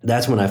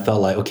 That's when I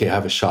felt like, okay, I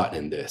have a shot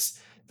in this.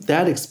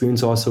 That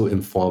experience also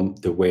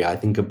informed the way I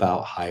think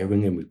about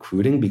hiring and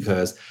recruiting,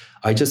 because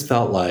I just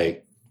felt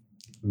like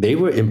they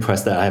were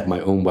impressed that I have my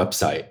own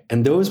website.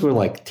 And those were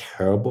like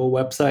terrible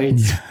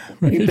websites. Yeah,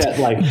 right. That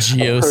like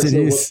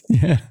GeoCities.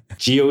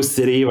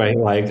 GeoCity, right?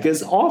 Like,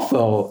 it's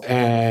awful.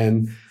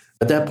 And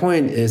at that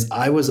point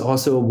I was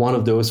also one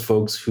of those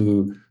folks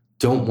who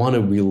don't want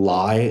to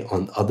rely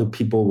on other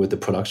people with the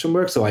production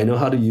work. So I know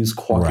how to use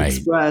Quark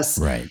Express.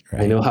 Right.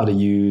 I know how to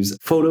use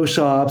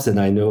Photoshops, and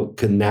I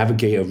can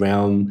navigate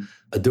around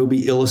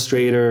Adobe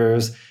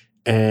Illustrators.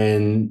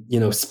 And,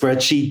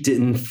 spreadsheet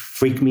didn't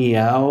freak me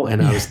out,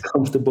 and I was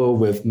comfortable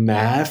with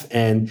math.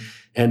 And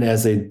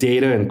as a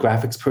data and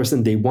graphics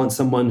person, they want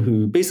someone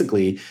who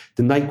basically,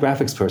 the night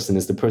graphics person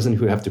is the person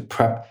who have to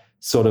prep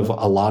sort of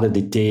a lot of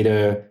the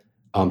data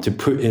to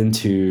put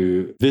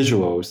into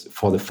visuals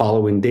for the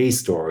following day's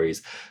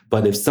stories.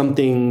 But if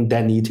something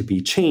that need to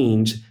be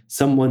changed,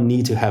 someone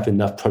need to have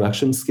enough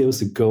production skills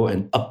to go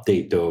and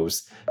update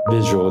those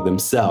visual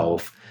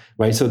themselves,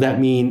 right? So that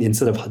means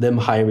instead of them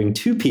hiring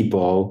two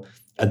people,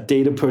 a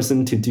data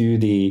person to do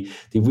the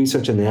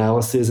research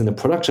analysis and a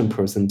production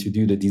person to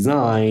do the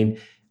design,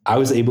 I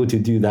was able to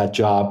do that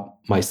job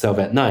myself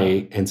at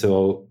night. And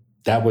so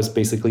that was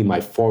basically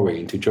my foray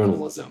into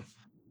journalism.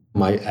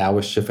 My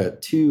hours shift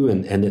at 2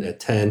 and ended at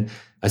 10.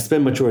 I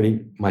spend majority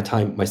of my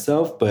time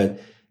myself,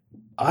 but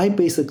I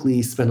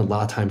basically spent a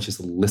lot of time just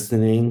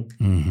listening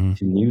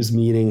to news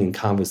meeting and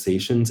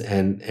conversations.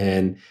 And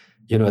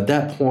at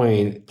that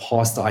point,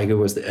 Paul Steiger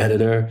was the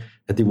editor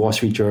at the Wall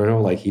Street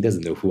Journal. Like, he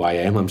doesn't know who I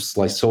am. I'm just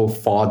like so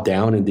far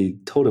down in the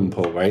totem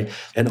pole, right?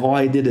 And all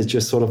I did is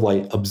just sort of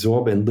like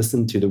absorb and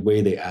listen to the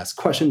way they ask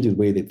questions, the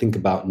way they think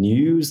about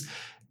news,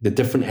 the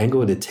different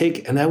angle they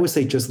take. And I would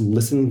say just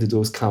listening to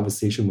those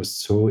conversations was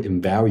so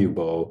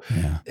invaluable.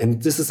 Yeah.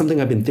 And this is something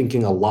I've been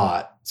thinking a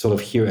lot sort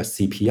of here at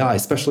CPI,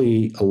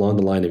 especially along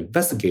the line of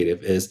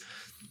investigative, is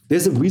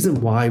there's a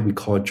reason why we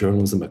call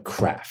journalism a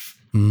craft.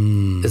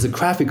 It's a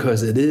craft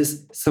because it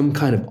is some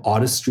kind of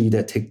artistry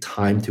that takes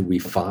time to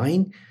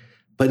refine,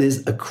 but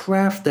it's a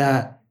craft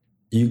that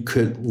you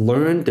could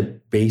learn the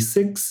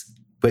basics,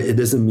 but it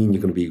doesn't mean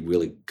you're going to be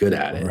really good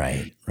at it.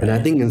 Right. And I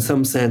think in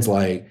some sense,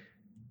 like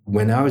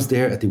when I was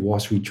there at the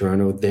Wall Street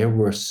Journal, there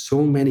were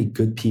so many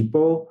good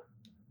people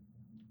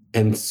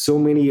and so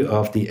many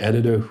of the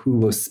editor who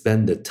will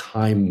spend the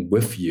time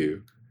with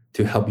you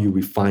to help you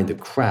refine the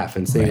craft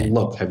and say,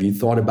 look, have you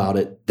thought about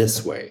it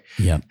this way?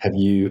 Yep. Have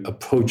you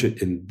approached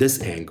it in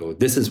this angle?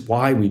 This is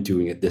why we're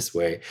doing it this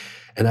way.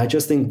 And I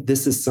just think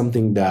this is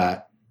something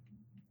that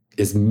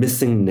is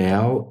missing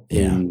now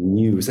in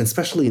news, and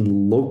especially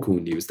in local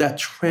news. That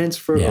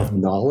transfer of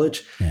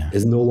knowledge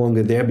is no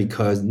longer there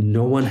because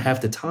no one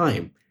have the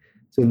time.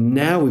 So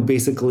now we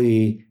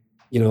basically,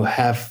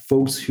 have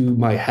folks who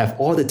might have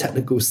all the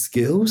technical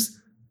skills,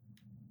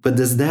 but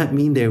does that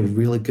mean they're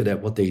really good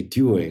at what they're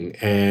doing?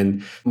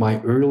 And my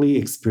early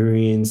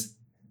experience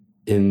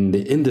in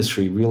the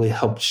industry really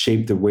helped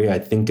shape the way I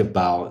think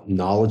about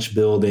knowledge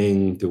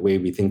building, the way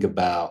we think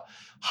about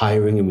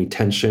hiring and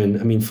retention.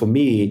 I mean, for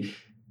me,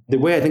 the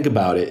way I think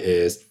about it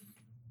is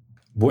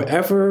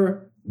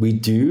whatever we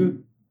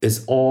do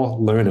is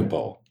all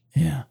learnable.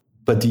 Yeah.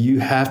 But do you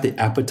have the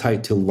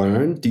appetite to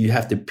learn? Do you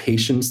have the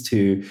patience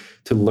to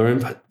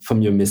learn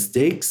from your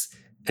mistakes?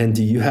 And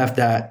do you have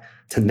that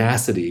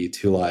tenacity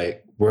to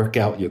like work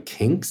out your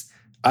kinks?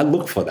 I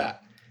look for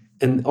that.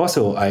 And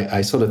also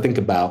I sort of think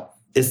about,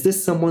 is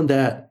this someone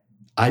that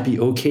I'd be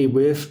okay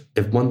with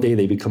if one day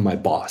they become my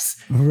boss?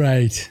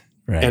 Right.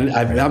 And if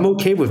I'm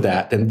okay with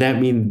that, then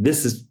that means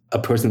this is a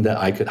person that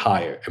I could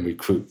hire and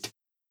recruit.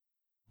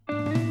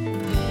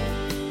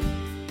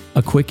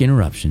 A quick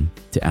interruption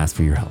to ask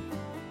for your help.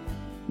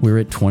 We're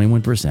at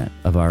 21%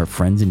 of our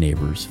Friends and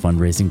Neighbors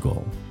fundraising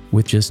goal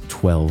with just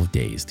 12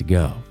 days to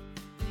go.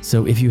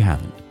 So if you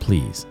haven't,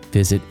 please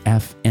visit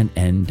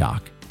fndoc.com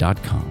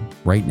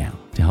right now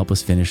to help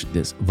us finish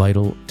this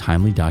vital,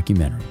 timely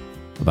documentary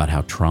about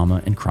how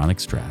trauma and chronic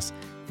stress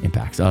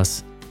impacts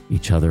us,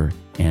 each other,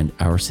 and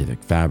our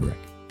civic fabric.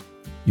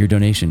 Your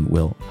donation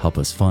will help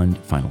us fund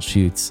final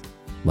shoots,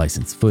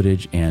 license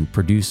footage, and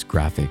produce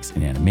graphics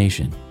and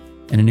animation,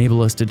 and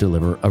enable us to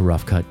deliver a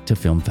rough cut to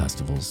film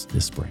festivals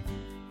this spring.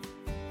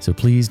 So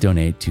please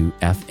donate to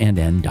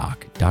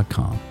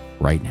fndoc.com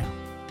right now.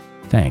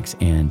 Thanks,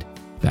 and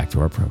back to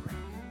our program.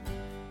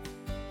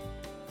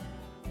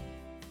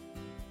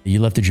 You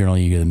left the Journal,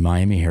 you go to the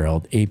Miami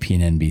Herald, AP,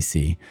 and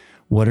NBC.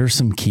 What are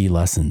some key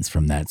lessons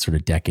from that sort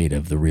of decade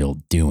of the real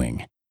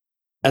doing?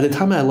 At the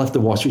time I left the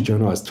Wall Street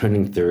Journal, I was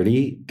turning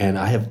 30, and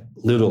I have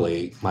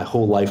literally, my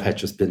whole life had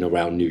just been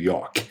around New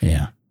York.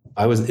 Yeah.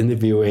 I was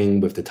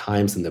interviewing with the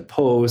Times and the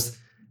Post,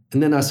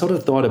 and then I sort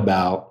of thought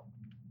about,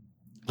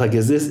 like,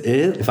 is this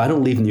it? If I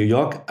don't leave New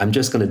York, I'm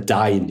just going to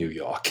die in New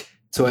York.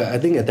 So I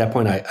think at that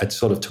point, I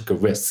sort of took a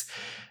risk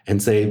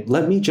and say,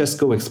 let me just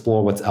go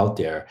explore what's out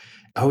there.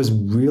 I was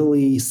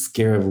really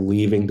scared of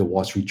leaving the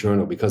Wall Street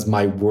Journal because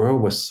my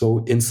world was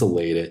so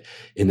insulated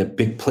in a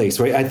big place,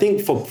 right? I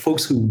think for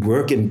folks who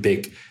work in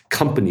big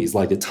companies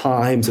like the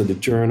Times or the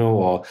Journal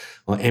or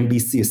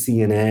NBC or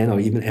CNN or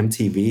even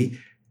MTV,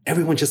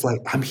 everyone's just like,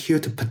 I'm here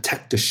to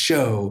protect the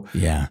show.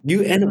 Yeah.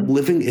 You end up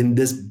living in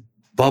this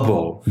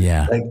bubble.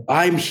 Yeah. Like,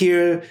 I'm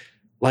here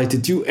like to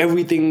do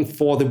everything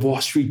for the Wall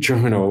Street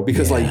Journal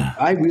because like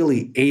I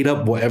really ate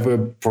up whatever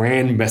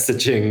brand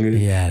messaging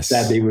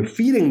that they were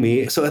feeding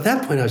me. So at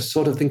that point, I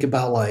sort of think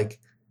about like,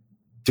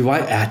 do I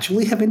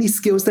actually have any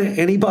skills that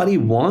anybody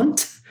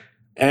want?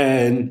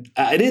 And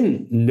I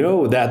didn't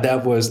know that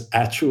that was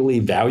actually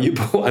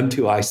valuable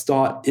until I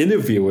start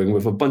interviewing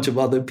with a bunch of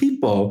other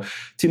people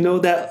to know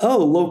that, oh,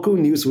 local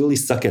news really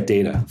suck at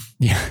data.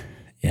 Yeah.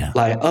 Yeah.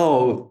 Like,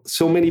 oh,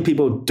 so many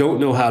people don't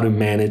know how to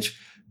manage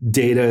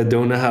data,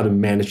 don't know how to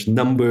manage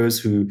numbers,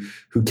 who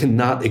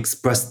cannot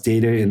express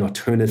data in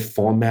alternate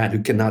format, who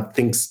cannot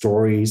think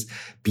stories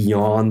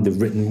beyond the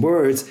written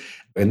words.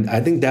 And I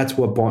think that's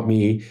what brought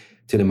me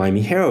to the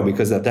Miami Herald,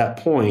 because at that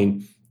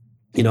point,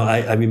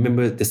 I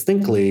remember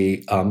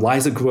distinctly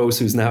Liza Gross,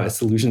 who's now at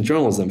Solution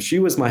Journalism. She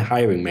was my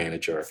hiring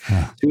manager.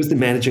 She was the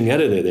managing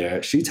editor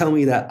there. She told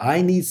me that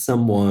I need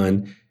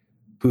someone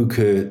who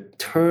could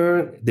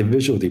turn the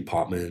visual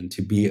department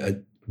to be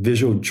a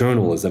visual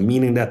journalism,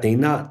 meaning that they're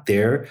not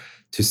there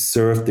to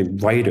serve the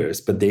writers,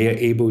 but they are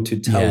able to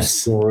tell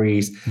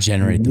stories,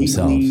 generate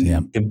themselves,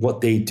 in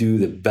what they do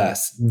the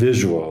best: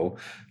 visual,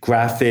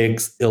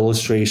 graphics,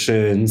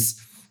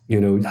 illustrations.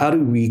 How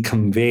do we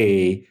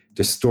convey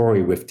the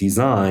story with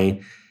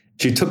design,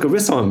 she took a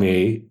risk on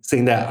me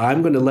saying that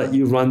I'm going to let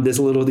you run this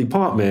little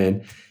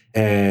department.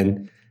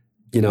 And,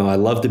 I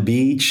love the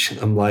beach.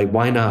 I'm like,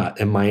 why not?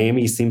 And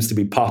Miami seems to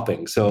be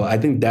popping. So I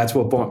think that's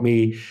what brought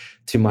me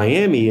to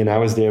Miami. And I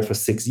was there for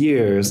 6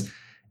 years.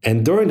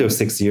 And during those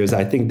 6 years,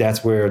 I think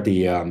that's where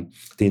the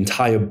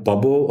entire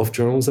bubble of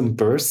journalism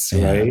bursts,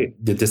 right?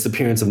 The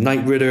disappearance of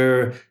Knight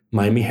Ridder,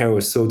 Miami Herald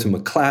was sold to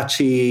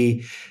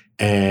McClatchy.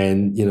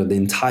 And, the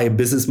entire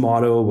business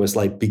model was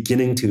like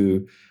beginning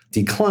to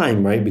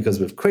decline, right? Because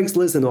with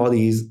Craigslist and all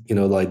these,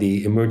 like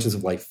the emergence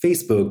of like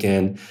Facebook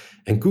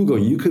and Google,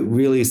 you could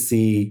really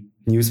see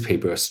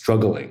newspapers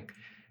struggling.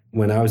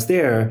 When I was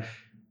there,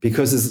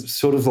 because it's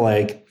sort of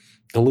like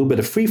a little bit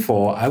of free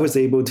fall, I was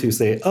able to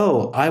say,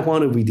 oh, I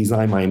want to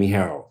redesign Miami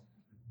Herald.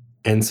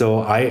 And so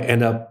I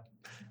end up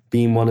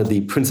being one of the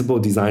principal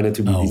designers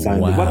to redesign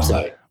the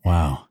website.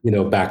 Wow.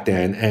 Back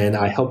then. And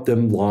I helped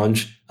them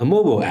launch a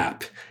mobile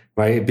app,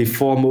 right?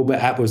 Before mobile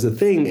app was a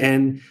thing.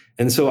 And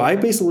so I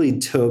basically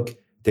took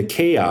the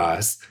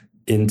chaos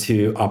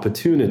into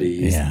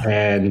opportunities. Yeah.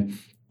 And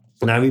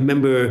I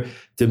remember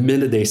the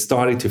minute they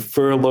started to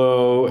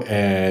furlough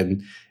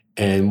and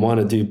want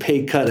to do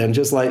pay cut, and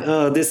just like,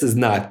 oh, this is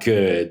not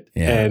good.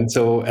 Yeah. And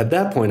so at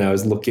that point, I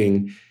was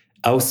looking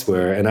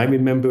elsewhere. And I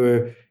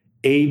remember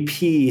AP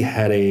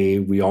had a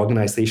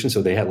reorganization,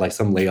 so they had like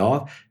some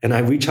layoff. And I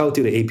reached out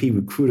to the AP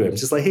recruiter. I'm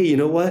just like, hey, you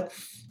know what?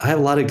 I have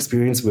a lot of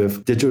experience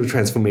with digital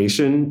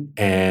transformation,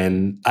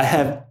 and I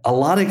have a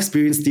lot of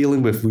experience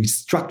dealing with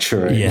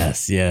restructuring.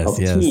 Yes. Yes.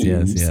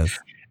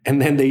 And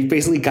then they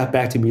basically got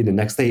back to me the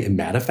next day. And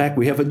matter of fact,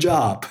 we have a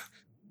job.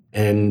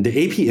 And the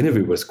AP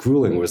interview was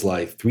grueling. It was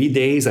like 3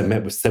 days. I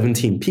met with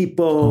 17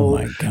 people. Oh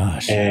my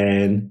gosh.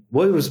 And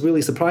what was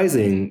really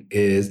surprising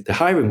is the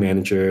hiring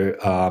manager,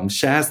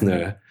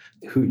 Shasner,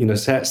 who,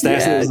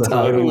 Stasner is the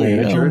hiring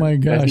manager. Oh my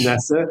gosh.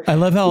 I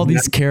love how all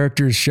these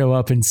characters show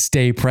up and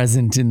stay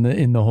present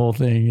in the whole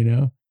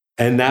thing,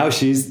 And now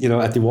she's,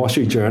 at the Wall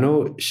Street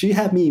Journal. She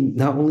had me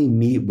not only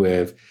meet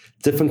with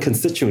different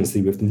constituency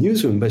with the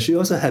newsroom, but she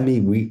also had me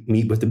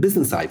meet with the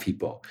business side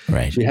people.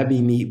 Right. She had me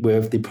meet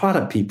with the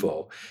product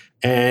people.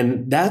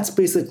 And that's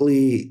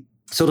basically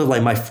sort of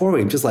like my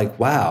foray, just like,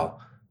 wow,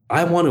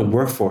 I want to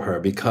work for her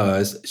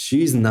because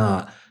she's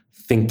not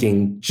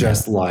thinking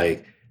just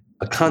like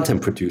a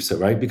content producer,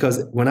 right?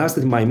 Because when I was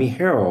at the Miami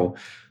Herald,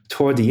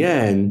 toward the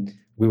end,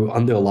 we were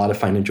under a lot of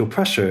financial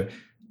pressure.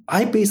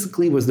 I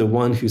basically was the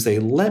one who say,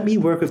 let me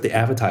work with the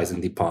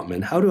advertising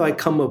department. How do I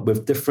come up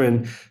with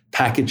different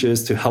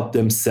packages to help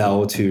them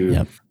sell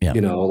to,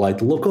 like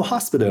the local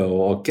hospital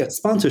or get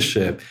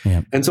sponsorship?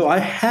 Yep. And so I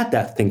had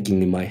that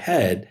thinking in my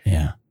head,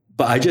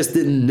 but I just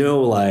didn't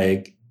know,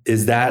 like,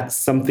 is that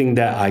something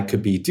that I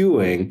could be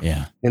doing?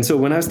 Yeah. And so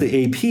when I was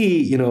the AP,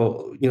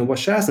 what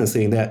Shasner is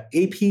saying, that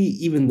AP,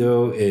 even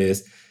though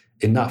is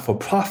a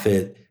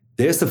not-for-profit,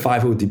 their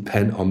survival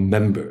depend on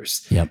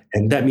members. Yep.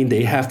 And that means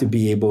they have to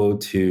be able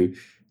to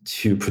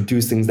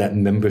produce things that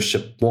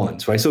membership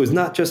wants, right? So it's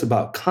not just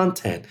about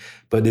content,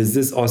 but is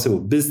this also a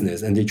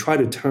business? And they try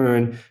to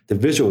turn the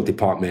visual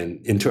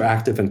department,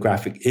 interactive and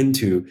graphic,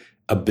 into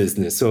a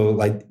business. So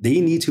like they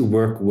need to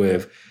work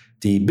with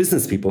the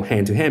business people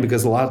hand to hand,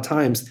 because a lot of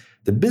times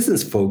the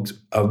business folks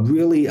are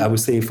really, I would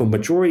say, for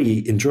majority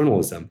in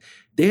journalism,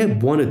 they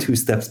have 1 or 2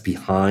 steps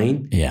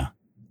behind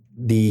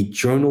the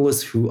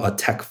journalists who are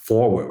tech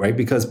forward, right?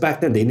 Because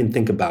back then they didn't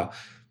think about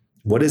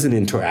what is an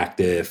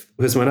interactive.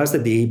 Because when I was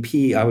at the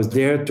AP, I was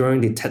there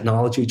during the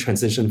technology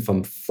transition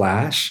from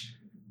Flash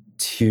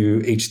to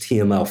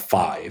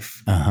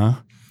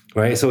HTML5.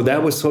 Right? So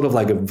that was sort of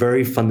like a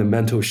very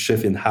fundamental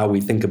shift in how we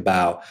think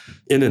about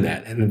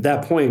internet. And at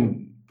that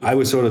point, I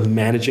was sort of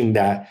managing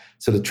that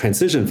sort of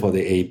transition for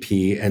the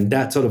AP. And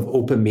that sort of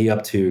opened me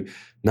up to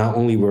not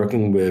only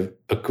working with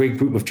a great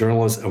group of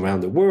journalists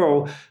around the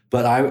world,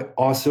 but I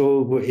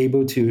also were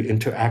able to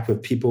interact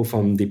with people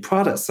from the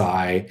product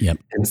side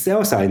and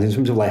sales side in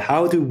terms of like,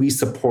 how do we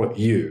support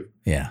you?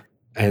 Yeah.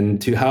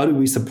 And to how do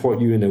we support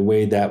you in a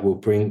way that will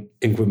bring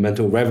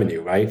incremental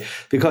revenue, right?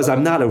 Because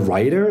I'm not a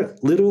writer.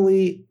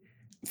 Literally,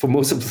 for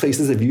most of the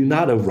places, if you're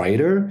not a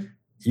writer,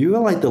 you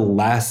are like the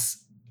last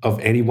of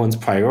anyone's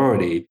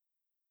priority.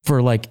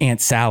 For like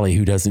Aunt Sally,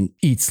 who doesn't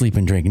eat, sleep,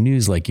 and drink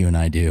news like you and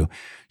I do,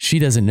 she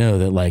doesn't know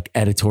that like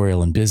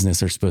editorial and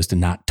business are supposed to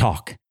not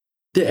talk.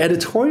 The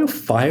editorial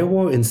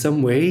firewall in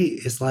some way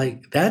is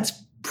like, that's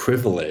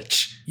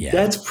privilege. Yeah.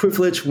 That's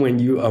privilege when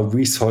you are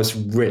resource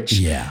rich.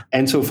 Yeah.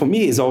 And so for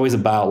me, it's always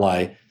about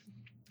like,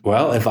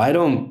 well, if I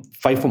don't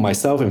fight for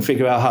myself and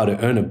figure out how to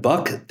earn a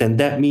buck, then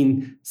that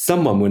means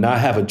someone will not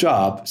have a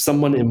job.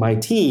 Someone in my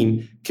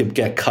team could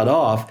get cut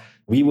off.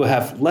 We will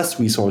have less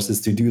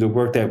resources to do the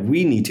work that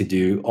we need to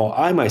do, or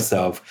I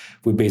myself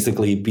would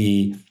basically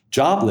be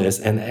jobless.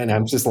 And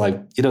I'm just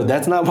like,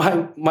 that's not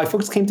why my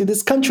folks came to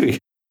this country.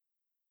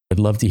 I'd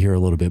love to hear a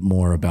little bit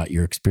more about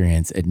your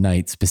experience at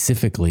Knight,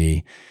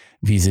 specifically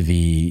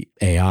vis-a-vis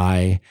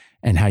AI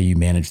and how you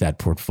manage that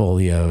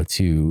portfolio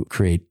to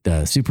create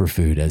the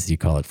superfood, as you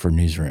call it, for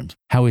newsrooms.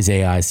 How is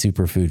AI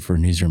superfood for a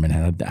newsroom,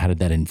 and how did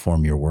that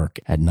inform your work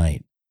at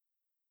Knight?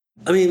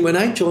 I mean, when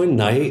I joined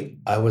Knight,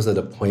 I was at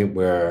a point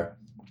where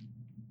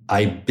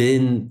I've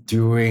been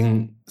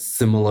doing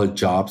similar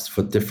jobs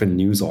for different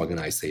news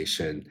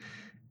organizations.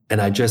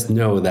 And I just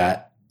know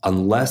that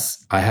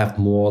unless I have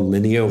more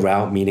linear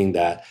route, meaning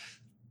that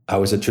I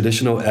was a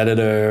traditional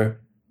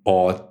editor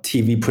or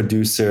TV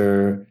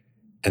producer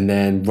and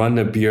then run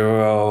a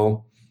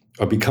bureau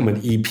or become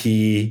an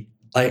EP,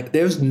 like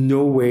there's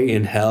no way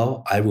in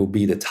hell I will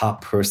be the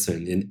top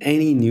person in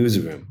any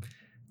newsroom,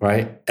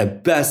 right?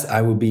 At best,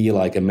 I would be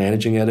like a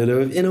managing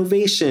editor of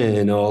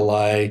innovation or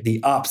like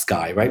the ops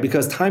guy, right?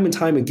 Because time and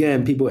time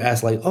again, people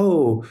ask like,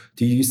 oh,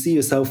 do you see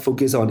yourself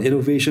focus on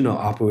innovation or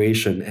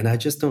operation? And I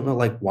just don't know,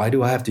 like, why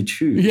do I have to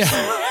choose?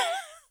 Yeah.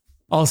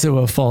 Also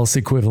a false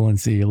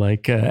equivalency,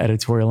 like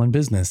editorial and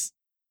business.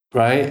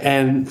 Right.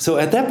 And so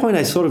at that point,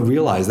 I sort of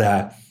realized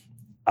that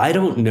I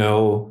don't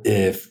know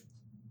if,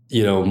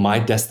 my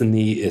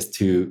destiny is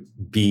to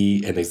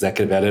be an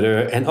executive editor.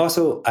 And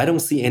also, I don't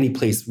see any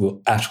place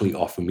will actually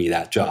offer me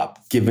that job,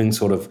 given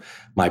sort of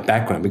my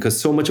background, because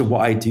so much of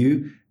what I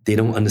do, they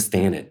don't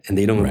understand it and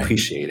they don't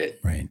appreciate it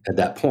at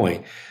that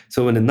point.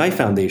 So when the Knight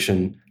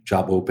Foundation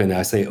job opened,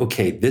 I say,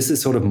 okay, this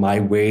is sort of my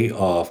way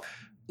of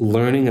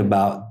learning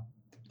about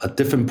a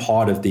different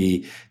part of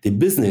the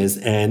business.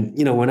 And,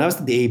 when I was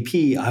at the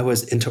AP, I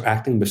was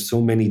interacting with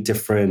so many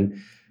different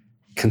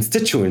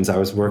constituents. I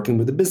was working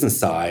with the business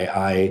side.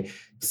 I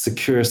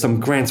secured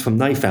some grants from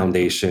Knight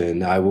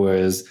Foundation. I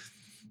was,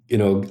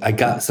 I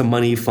got some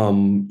money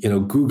from,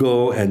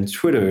 Google and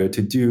Twitter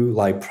to do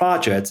like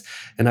projects.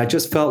 And I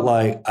just felt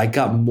like I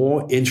got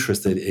more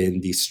interested in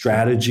the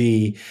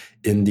strategy,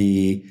 in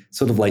the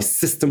sort of like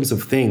systems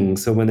of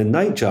things. So when the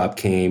Knight job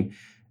came,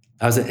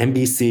 I was at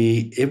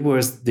NBC. It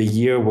was the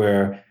year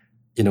where,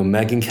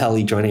 Megyn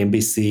Kelly joined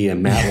NBC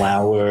and Matt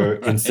Lauer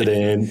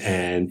incident.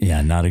 And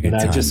not a good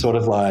time. I just sort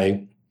of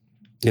like,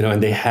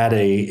 and they had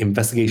a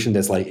investigation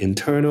that's like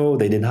internal.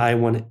 They didn't hire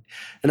one.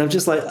 And I'm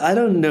just like, I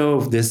don't know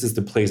if this is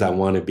the place I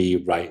want to be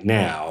right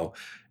now.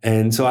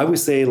 And so I would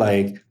say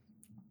like,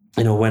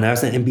 when I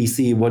was at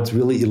NBC, what's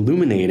really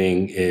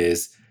illuminating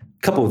is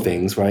a couple of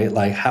things, right?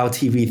 Like how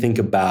TV think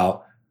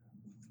about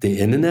the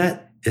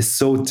internet is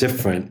so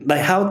different.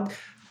 Like how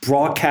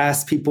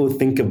broadcast people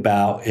think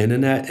about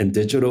internet and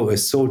digital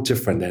is so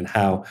different than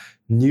how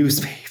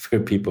newspaper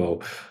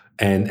people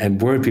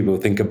and word people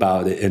think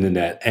about the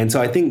internet. And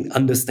so I think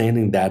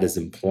understanding that is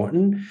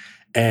important.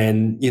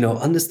 And,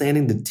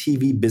 understanding the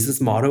TV business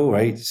model,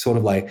 right? Sort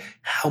of like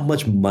how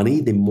much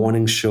money the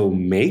morning show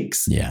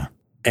makes. Yeah.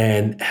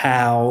 And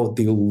how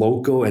the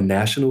local and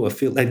national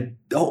affiliate, like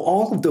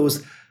all of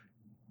those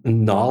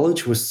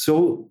knowledge was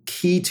so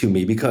key to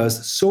me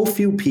because so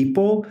few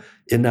people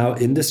in our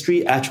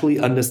industry actually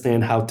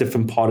understand how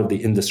different part of the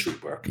industry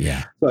work.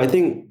 Yeah. So I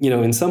think,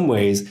 in some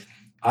ways,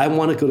 I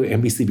want to go to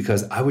NBC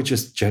because I was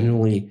just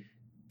genuinely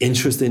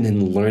interested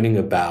in learning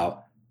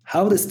about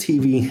how does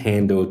TV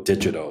handle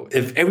digital?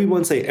 If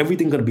everyone say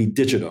everything going to be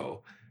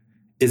digital,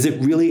 is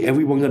it really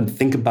everyone going to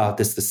think about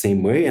this the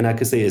same way? And I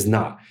could say it's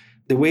not.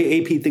 The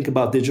way AP think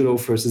about digital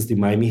versus the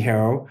Miami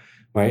Herald,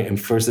 right, and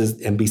versus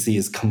NBC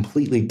is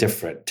completely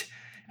different.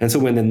 And so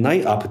when the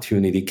Knight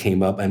opportunity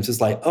came up, I'm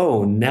just like,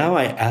 oh, now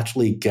I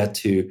actually get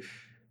to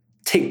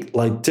take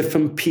like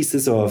different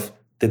pieces of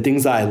the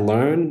things I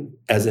learned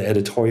as an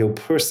editorial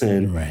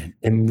person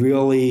and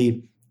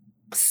really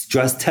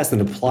stress test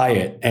and apply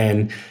it.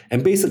 And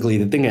basically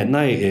the thing at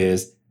Knight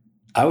is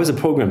I was a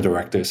program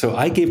director, so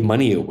I gave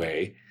money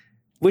away,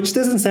 which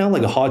doesn't sound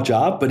like a hard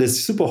job, but it's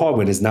super hard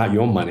when it's not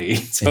your money.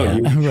 So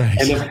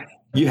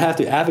you have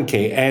to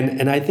advocate.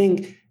 And I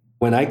think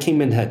when I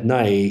came in at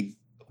Knight,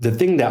 the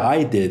thing that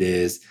I did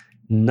is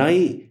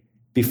Knight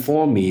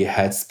before me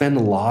had spent a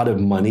lot of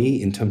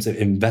money in terms of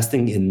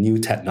investing in new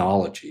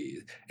technology.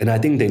 And I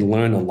think they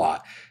learned a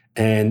lot.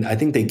 And I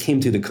think they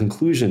came to the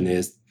conclusion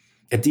is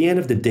at the end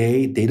of the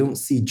day, they don't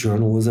see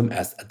journalism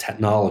as a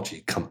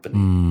technology company,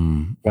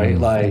 right?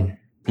 Like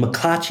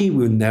McClatchy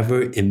will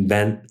never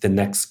invent the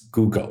next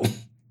Google.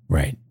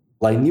 Right.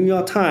 Like New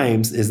York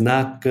Times is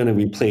not going to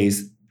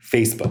replace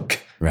Facebook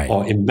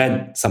or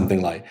invent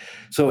something like.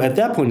 So at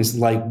that point, it's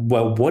like,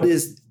 well, what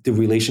is the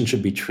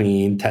relationship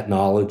between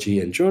technology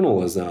and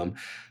journalism?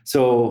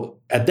 So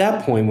at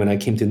that point, when I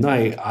came to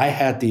Knight, I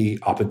had the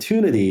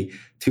opportunity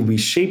to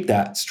reshape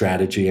that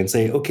strategy and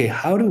say, okay,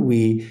 how do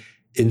we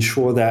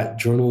ensure that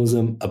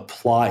journalism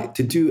apply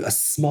to do a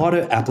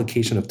smarter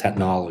application of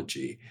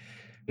technology,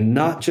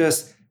 not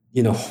just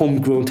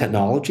homegrown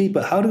technology,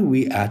 but how do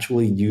we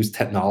actually use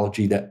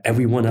technology that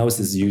everyone else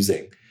is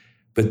using,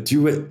 but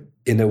do it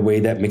in a way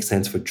that makes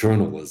sense for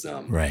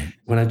journalism. Right.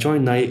 When I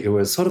joined Knight, it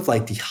was sort of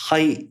like the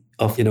height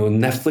of,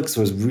 Netflix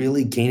was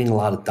really gaining a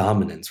lot of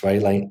dominance,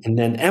 right? Like, and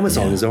then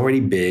Amazon is already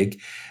big.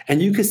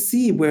 And you could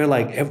see where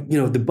like,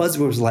 the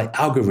buzzwords like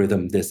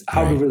algorithm this,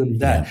 algorithm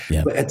that.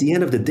 But at the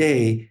end of the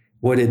day,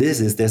 what it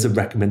is there's a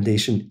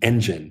recommendation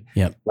engine,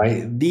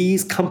 right?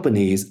 These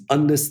companies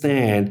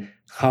understand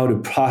how to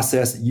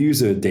process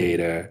user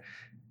data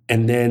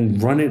and then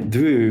run it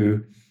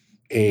through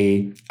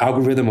a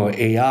algorithm or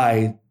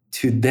AI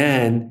to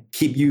then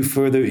keep you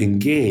further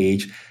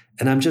engaged.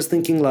 And I'm just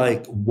thinking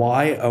like,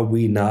 why are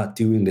we not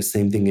doing the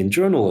same thing in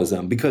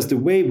journalism? Because the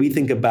way we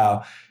think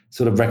about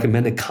sort of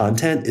recommended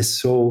content is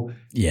so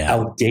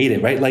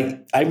outdated, right?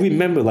 Like I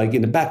remember like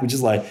in the back, we're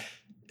just like,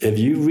 if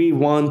you read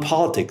one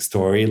politics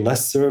story,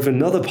 let's serve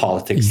another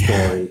politics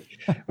story,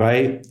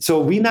 right? So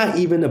we're not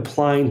even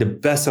applying the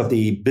best of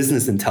the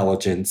business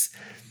intelligence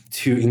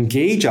to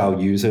engage our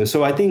users.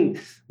 So I think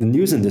the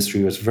news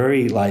industry was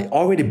very like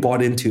already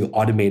bought into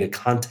automated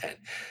content.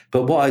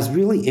 But what I was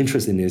really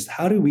interested in is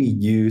how do we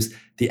use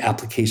the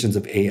applications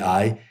of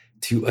AI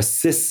to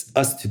assist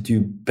us to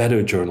do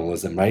better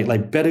journalism, right?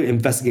 Like better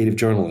investigative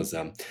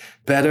journalism,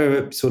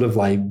 better sort of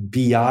like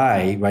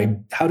BI, right?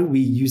 How do we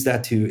use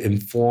that to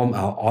inform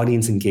our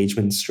audience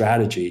engagement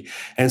strategy?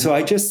 And so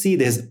I just see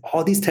there's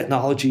all these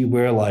technology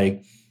where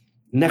like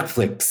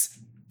Netflix,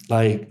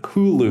 like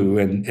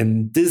Hulu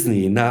and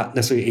Disney, not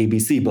necessarily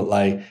ABC, but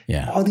like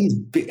all these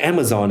big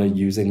Amazon are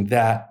using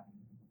that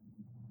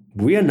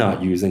we are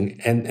not using.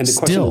 And the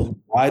question is,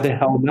 why the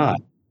hell not?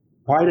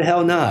 Why the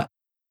hell not?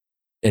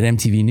 At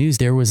MTV News,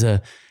 there was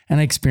and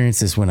I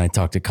experienced this when I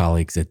talked to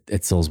colleagues at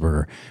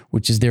Sulzberger,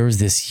 which is there was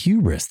this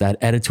hubris, that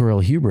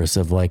editorial hubris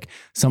of like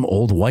some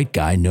old white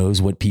guy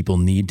knows what people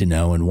need to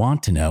know and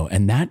want to know.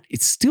 And that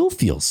it still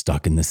feels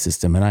stuck in the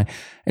system. And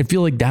I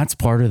feel like that's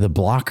part of the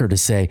blocker to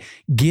say,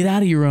 get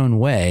out of your own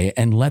way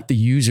and let the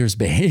user's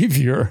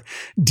behavior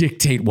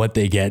dictate what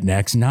they get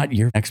next, not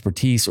your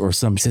expertise or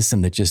some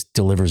system that just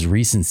delivers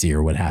recency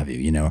or what have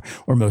you,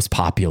 or most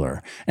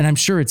popular. And I'm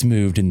sure it's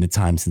moved in the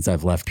time since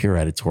I've left pure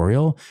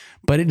editorial,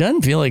 but it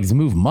doesn't feel like it's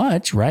moved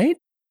much, right?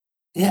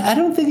 Yeah, I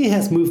don't think it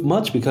has moved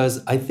much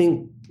because I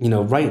think,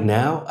 right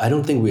now, I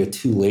don't think we're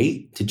too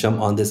late to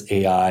jump on this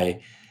AI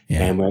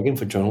bandwagon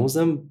for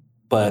journalism.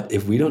 But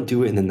if we don't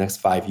do it in the next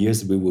 5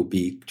 years, we will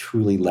be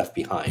truly left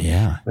behind.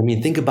 Yeah. I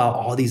mean, think about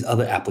all these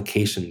other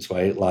applications,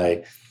 right?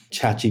 Like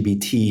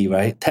ChatGPT,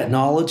 right?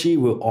 Technology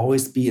will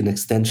always be an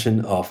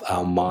extension of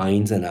our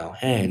minds and our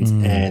hands.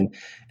 And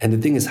the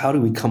thing is, how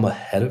do we come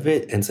ahead of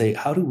it and say,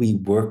 how do we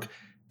work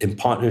in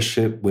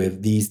partnership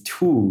with these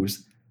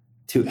tools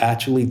to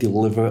actually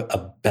deliver a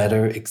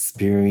better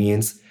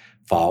experience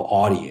for our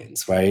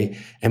audience, right?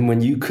 And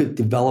when you could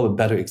develop a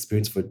better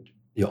experience for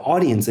your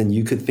audience, and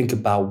you could think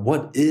about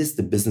what is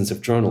the business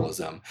of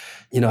journalism.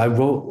 I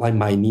wrote like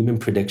my Neiman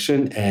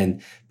prediction,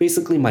 and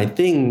basically my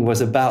thing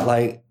was about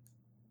like,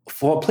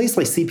 for a place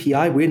like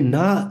CPI, we're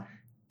not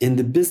in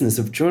the business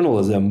of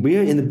journalism.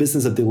 We're in the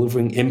business of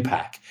delivering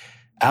impact.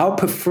 Our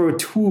preferred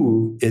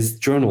tool is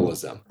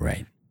journalism.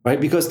 Right.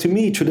 Because to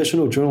me,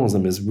 traditional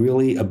journalism is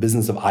really a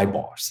business of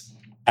eyeballs.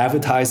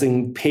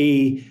 Advertising,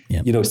 pay,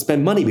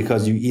 spend money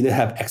because you either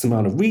have X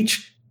amount of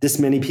reach, this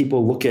many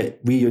people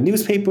read your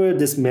newspaper,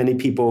 this many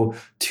people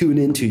tune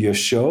into your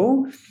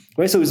show,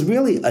 right? So it's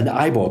really an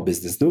eyeball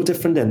business, no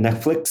different than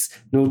Netflix,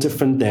 no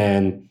different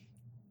than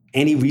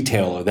any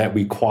retailer that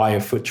require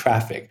foot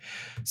traffic.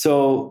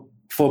 So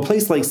for a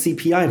place like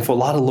CPI and for a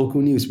lot of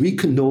local news, we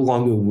could no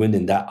longer win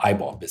in that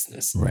eyeball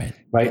business. Right.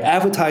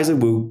 Advertiser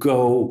will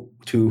go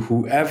to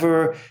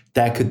whoever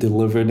that could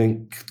deliver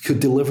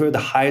the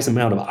highest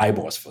amount of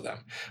eyeballs for them.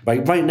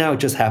 Right now, it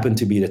just happened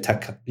to be the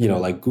tech,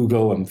 like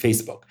Google and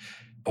Facebook,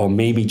 or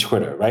maybe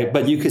Twitter, right?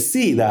 But you could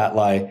see that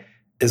like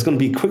it's going to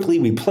be quickly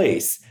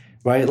replaced,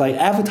 right? Like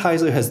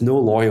advertiser has no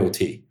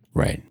loyalty.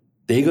 Right.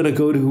 They're going to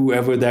go to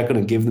whoever they're going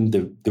to give them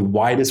the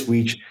widest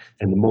reach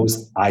and the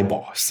most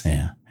eyeballs.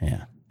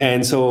 Yeah.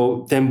 And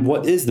so then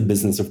what is the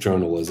business of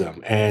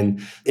journalism?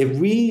 And if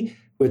we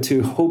were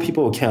to hold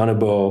people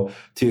accountable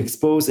to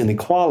expose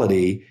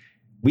inequality,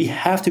 we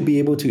have to be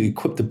able to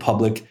equip the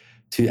public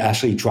to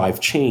actually drive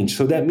change.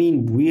 So that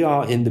means we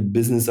are in the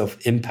business of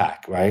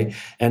impact, right?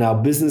 And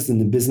our business in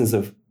the business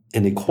of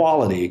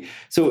inequality.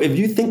 So if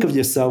you think of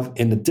yourself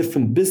in a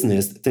different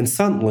business, then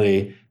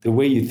suddenly the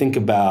way you think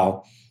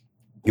about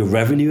your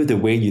revenue, the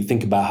way you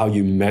think about how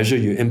you measure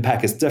your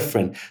impact is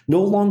different.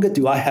 No longer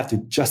do I have to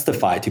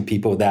justify to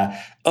people that,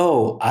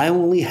 I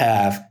only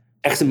have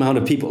X amount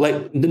of people.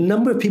 Like the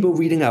number of people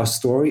reading our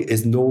story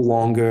is no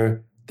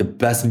longer the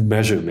best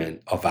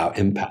measurement of our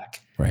impact.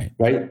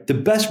 Right? The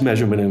best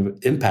measurement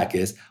of impact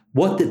is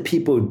what did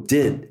people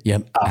did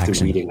after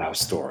reading our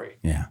story.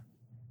 Yeah.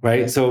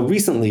 Right? So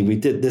recently we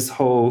did this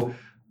whole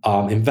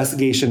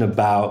investigation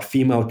about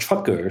female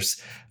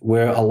truckers,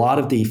 where a lot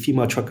of the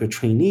female trucker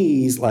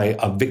trainees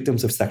are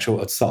victims of sexual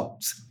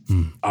assaults.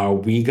 Are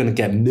we going to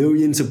get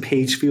millions of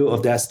page view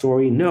of that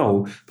story?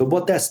 No. But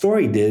what that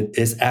story did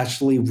is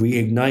actually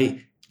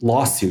reignite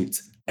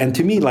lawsuits. And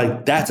to me,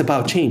 that's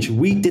about change.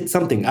 We did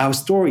something. Our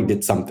story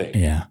did something.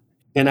 Yeah.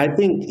 And I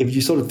think if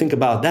you sort of think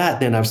about that,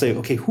 then I would say,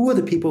 okay, who are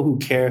the people who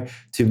care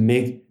to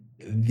make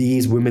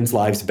these women's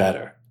lives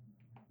better?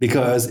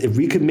 Because if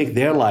we could make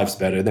their lives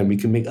better, then we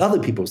can make other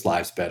people's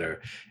lives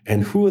better.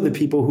 And who are the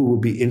people who will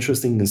be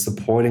interested in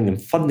supporting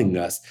and funding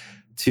us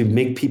to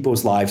make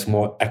people's lives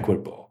more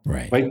equitable?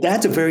 Right?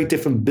 That's a very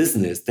different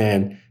business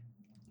than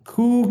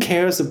who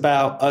cares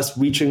about us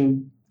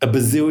reaching a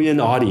bazillion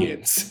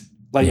audience.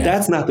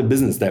 That's not the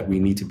business that we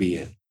need to be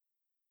in.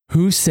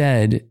 Who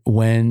said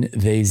when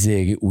they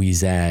zig, we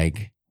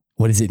zag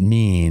What does it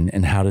mean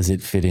and how does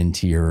it fit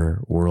into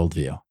your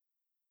worldview?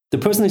 The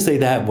person who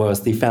said that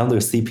was the founder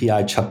of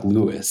CPI, Chuck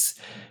Lewis.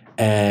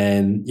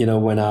 And,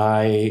 when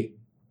I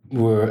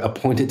were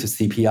appointed to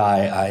CPI,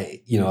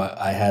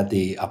 I had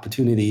the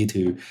opportunity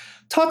to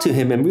talk to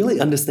him and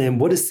really understand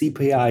what is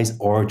CPI's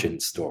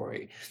origin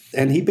story.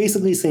 And he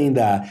basically saying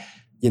that,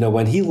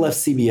 when he left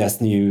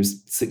CBS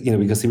News,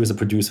 because he was a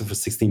producer for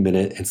 60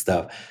 Minutes and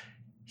stuff,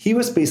 he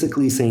was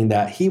basically saying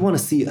that he want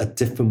to see a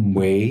different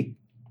way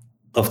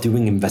of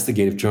doing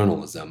investigative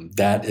journalism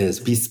that is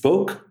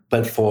bespoke,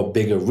 but for a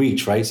bigger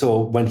reach, right? So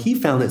when he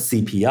founded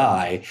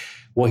CPI,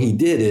 what he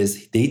did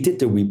is they did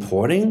the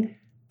reporting,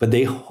 but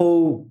they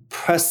hold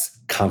press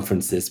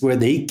conferences where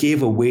they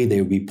gave away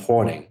their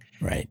reporting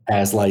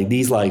as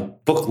these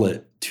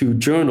booklet to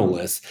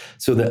journalists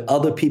so that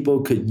other people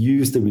could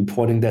use the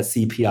reporting that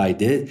CPI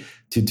did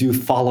to do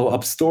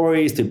follow-up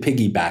stories, to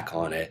piggyback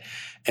on it.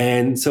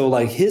 And so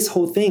his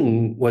whole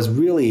thing was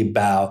really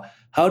about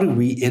how do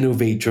we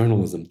innovate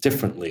journalism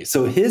differently?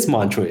 So his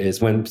mantra is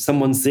when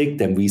someone's sick,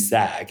 then we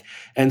SAG.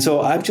 And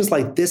so I'm just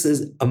this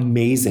is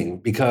amazing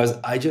because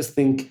I just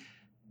think,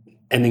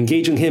 and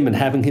engaging him and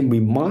having him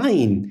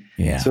remind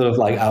sort of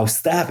our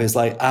staff is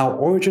our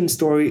origin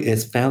story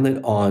is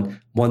founded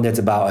on one that's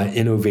about an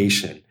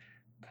innovation.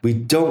 We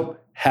don't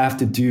have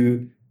to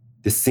do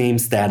the same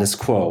status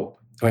quo,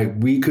 right?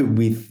 We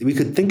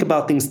could think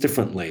about things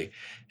differently.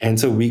 And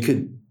so we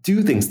could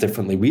do things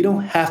differently. We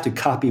don't have to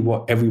copy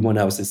what everyone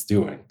else is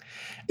doing.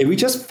 If we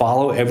just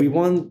follow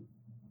everyone,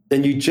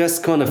 then you're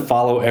just going to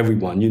follow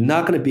everyone. You're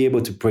not going to be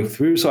able to break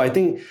through. So I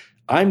think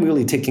I'm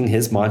really taking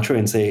his mantra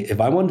and say, if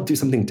I want to do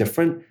something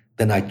different,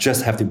 then I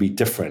just have to be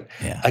different.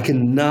 Yeah. I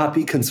cannot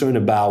be concerned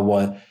about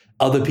what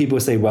other people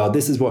say, well,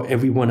 this is what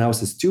everyone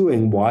else is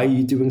doing. Why are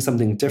you doing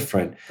something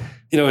different?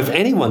 If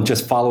anyone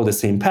just follow the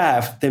same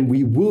path, then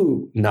we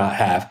will not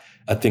have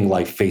a thing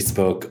like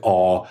Facebook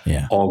or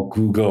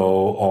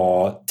Google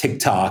or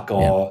TikTok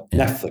or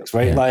Netflix,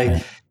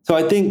 right? So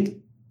I think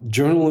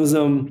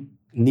journalism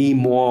need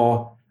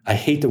more, I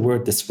hate the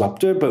word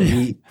disruptor, but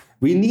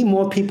we need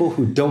more people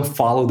who don't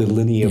follow the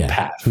linear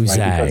path. Who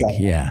zag,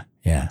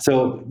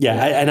 So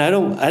I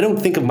don't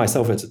think of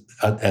myself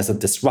as a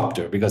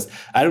disruptor because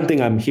I don't think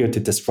I'm here to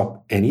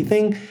disrupt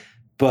anything.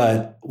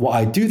 But what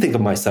I do think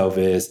of myself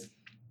is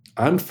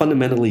I'm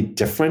fundamentally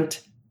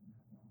different.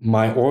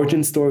 My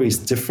origin story is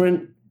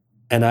different,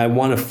 and I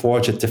want to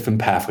forge a different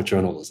path for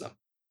journalism.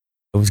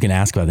 I was going to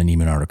ask about the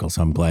Nieman article,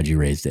 so I'm glad you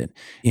raised it.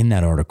 In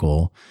that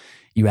article,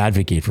 you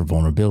advocate for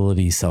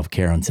vulnerability,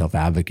 self-care, and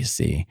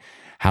self-advocacy.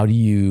 How do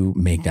you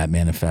make that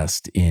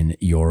manifest in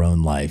your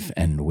own life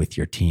and with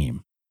your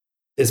team?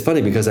 It's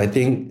funny because I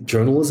think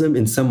journalism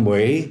in some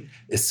way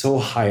is so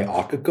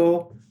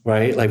hierarchical,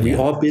 right? We've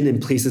all been in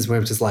places where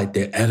it's just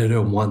the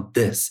editor want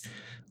this.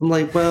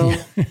 I'm well...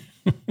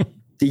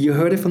 Did you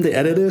heard it from the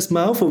editor's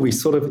mouth or we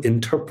sort of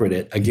interpret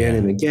it again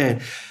and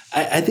again?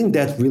 I think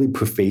that's really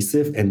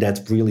pervasive and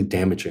that's really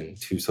damaging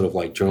to sort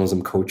of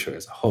journalism culture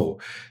as a whole.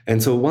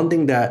 And so one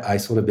thing that I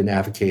sort of been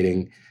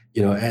advocating,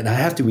 and I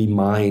have to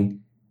remind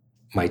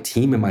my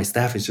team and my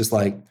staff is just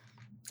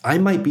I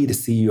might be the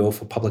CEO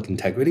for public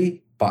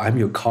integrity, but I'm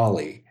your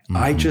colleague. Mm-hmm.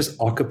 I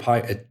just occupy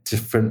a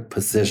different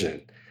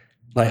position.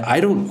 I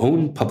don't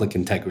own public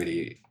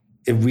integrity.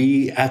 If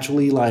we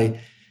actually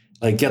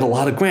get a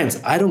lot of grants,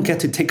 I don't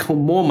get to take home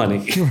more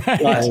money.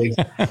 Right.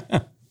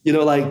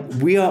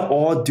 We are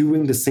all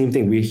doing the same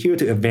thing. We're here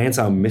to advance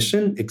our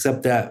mission,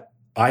 except that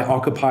I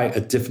occupy a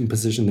different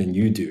position than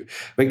you do.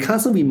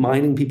 Constantly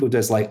reminding people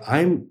that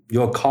I'm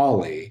your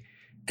colleague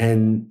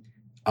and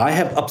I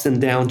have ups and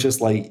downs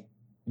just like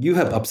you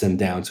have ups and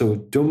downs. So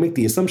don't make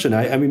the assumption.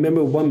 I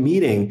remember one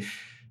meeting,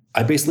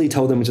 I basically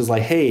told them just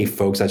hey,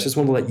 folks, I just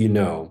want to let you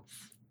know,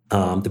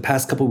 the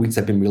past couple of weeks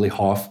have been really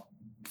hard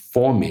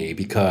for me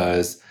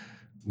because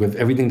with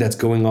everything that's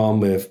going on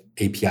with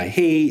API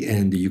hate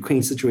and the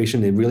Ukraine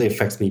situation, it really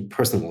affects me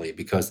personally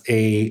because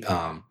when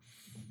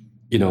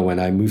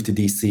I moved to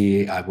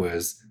DC, I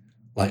was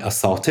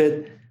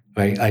assaulted,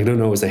 right? I don't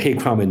know if it was a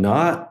hate crime or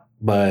not,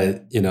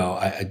 but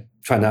I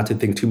try not to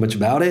think too much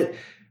about it.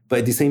 But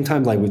at the same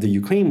time, with the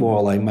Ukraine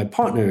war, my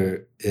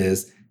partner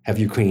is half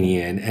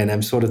Ukrainian, and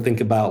I'm sort of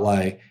thinking about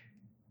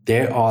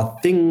there are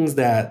things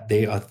that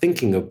they are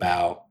thinking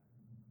about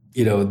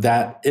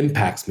that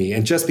impacts me.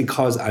 And just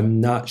because I'm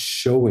not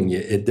showing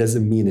it, it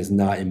doesn't mean it's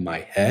not in my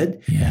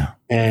head. Yeah.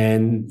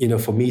 And,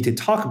 for me to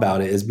talk about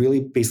it is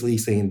really basically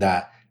saying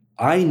that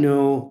I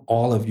know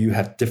all of you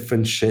have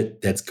different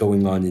shit that's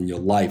going on in your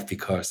life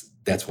because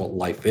that's what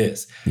life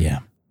is. Yeah.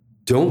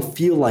 Don't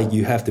feel like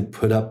you have to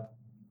put up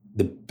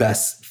the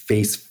best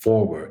face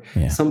forward.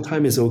 Yeah.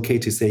 Sometimes it's okay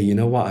to say, you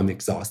know what, I'm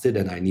exhausted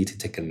and I need to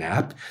take a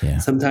nap. Yeah.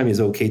 Sometimes it's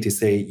okay to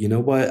say, you know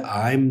what,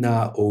 I'm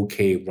not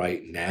okay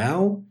right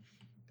now.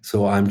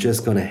 So I'm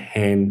just going to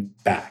hang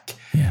back.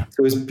 Yeah.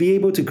 So it's be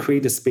able to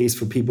create a space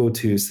for people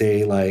to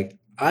say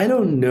I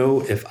don't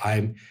know if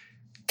I'm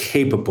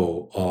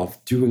capable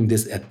of doing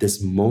this at this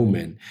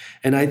moment.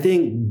 And I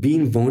think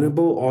being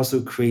vulnerable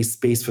also creates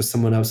space for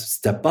someone else to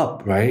step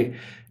up, right?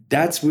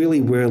 that's really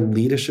where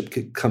leadership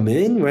could come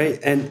in, right?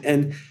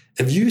 And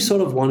if you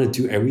sort of want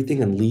to do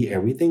everything and lead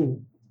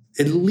everything,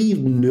 it leaves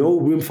no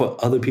room for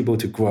other people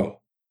to grow.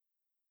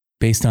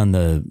 Based on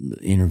the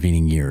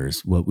intervening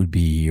years, what would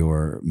be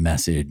your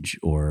message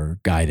or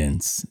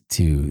guidance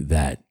to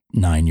that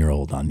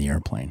 9-year-old on the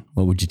airplane?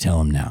 What would you tell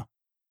him now?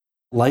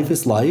 Life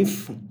is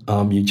life.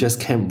 You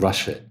just can't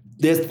rush it.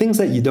 There's things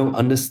that you don't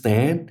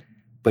understand,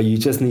 but you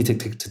just need to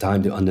take the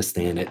time to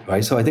understand it,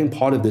 right? So I think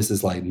part of this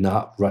is like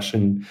not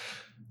rushing.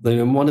 Like,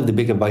 one of the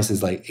big advice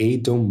is like,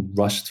 don't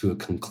rush to a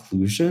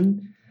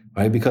conclusion,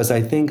 right? Because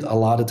I think a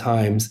lot of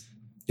times,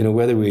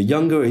 whether we're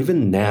younger or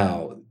even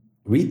now,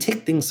 we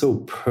take things so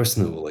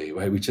personally,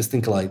 right? We just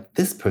think like,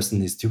 this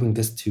person is doing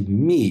this to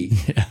me,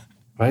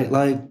 right?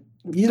 Like,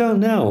 you don't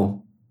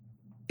know.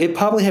 It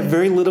probably had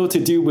very little to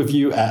do with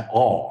you at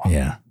all.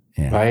 Yeah.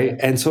 Right.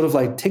 And sort of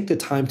like take the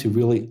time to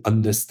really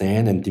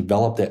understand and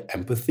develop that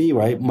empathy,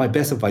 right? My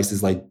best advice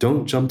is like,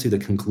 don't jump to the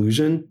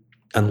conclusion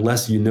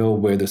unless you know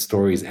where the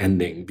story is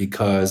ending.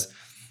 Because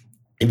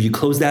if you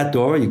close that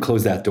door, you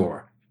close that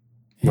door.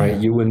 Right.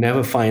 You will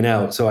never find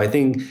out. So I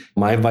think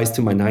my advice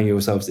to my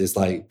 9-year-old self is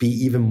like, be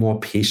even more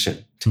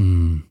patient.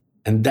 And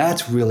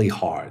that's really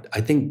hard.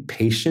 I think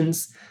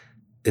patience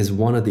is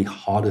one of the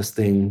hardest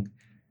things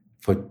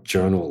for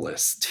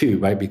journalists too,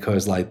 right?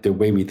 Because like the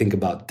way we think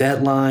about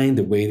deadline,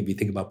 the way that we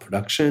think about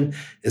production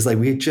is like,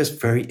 we're just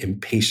very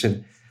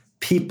impatient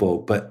people.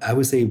 But I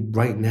would say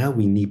right now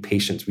we need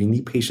patience. We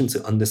need patience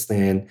to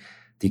understand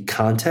the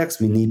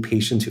context. We need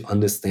patience to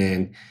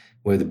understand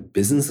where the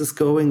business is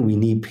going. We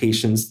need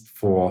patience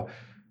for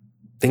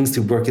things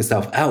to work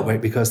itself out, right?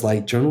 Because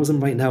like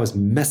journalism right now is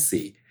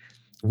messy.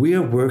 We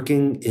are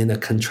working in a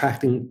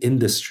contracting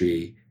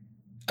industry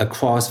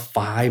across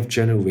 5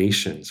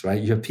 generations, right?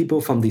 You have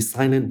people from the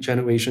silent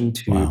generation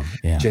to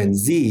Gen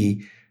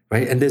Z,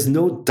 right? And there's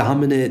no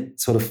dominant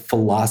sort of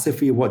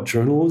philosophy of what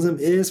journalism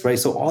is, right?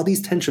 So all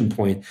these tension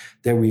points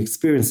that we're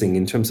experiencing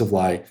in terms of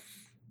like,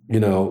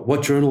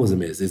 what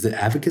journalism is. Is it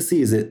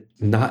advocacy? Is it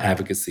not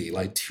advocacy?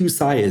 Like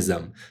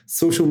two-sideism,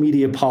 social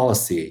media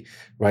policy,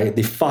 right?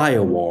 The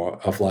firewall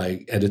of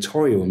like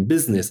editorial and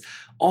business.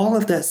 All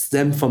of that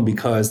stems from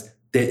because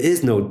there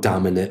is no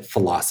dominant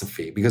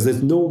philosophy, because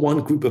there's no one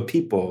group of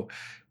people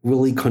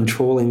really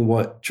controlling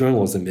what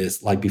journalism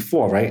is like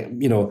before, right?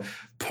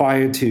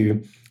 Prior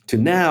to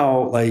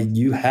now, like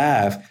you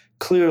have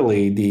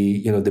clearly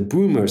the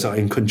boomers are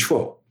in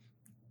control.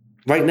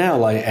 Right now,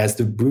 like as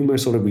the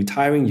boomers sort of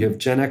retiring, you have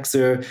Gen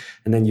Xer,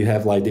 and then you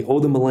have like the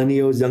older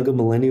millennials, younger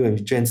millennial,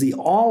 and Gen Z.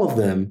 All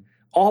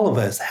of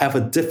us have a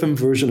different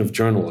version of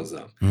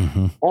journalism.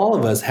 All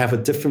of us have a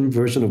different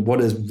version of what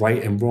is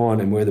right and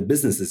wrong and where the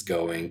business is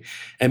going.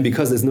 And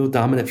because there's no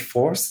dominant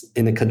force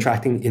in the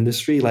contracting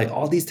industry, like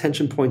all these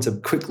tension points are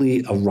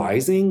quickly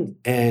arising.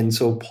 And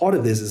so part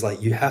of this is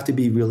like, you have to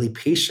be really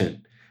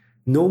patient.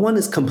 No one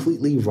is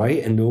completely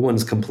right and no one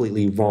is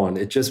completely wrong.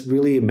 It's just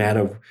really a matter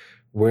of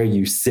where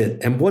you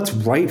sit. And what's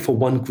right for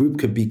one group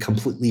could be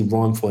completely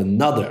wrong for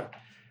another,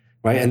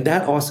 right? And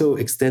that also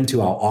extends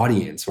to our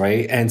audience,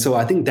 right? And so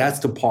I think that's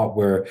the part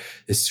where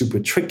it's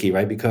super tricky,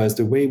 right? Because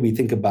the way we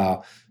think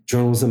about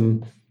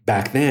journalism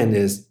back then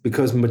is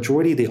because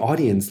majority of the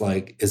audience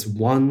like is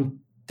one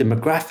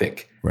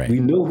demographic. Right. We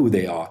know who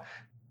they are.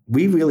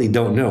 We really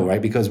don't know,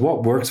 right? Because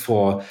what works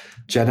for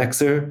Gen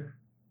Xer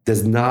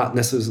does not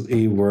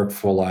necessarily work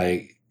for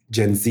like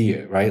Gen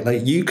Z, right?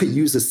 Like you could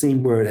use the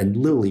same word and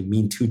literally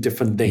mean 2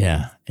 different things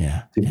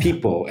to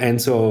people.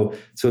 And so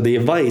the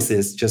advice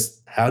is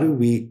just how do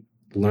we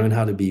learn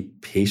how to be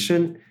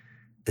patient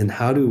and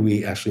how do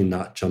we actually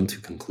not jump to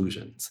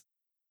conclusions?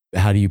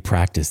 How do you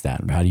practice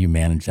that? How do you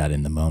manage that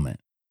in the moment?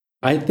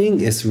 I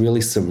think it's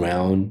really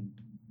surround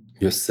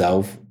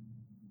yourself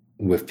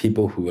with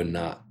people who are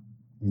not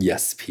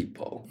yes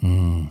people.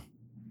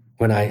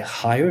 When I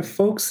hire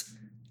folks,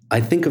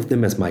 I think of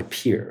them as my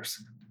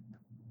peers.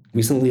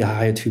 Recently, I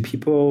hired 2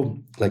 people,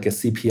 like a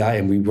CPI,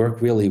 and we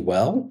work really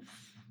well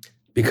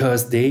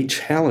because they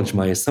challenge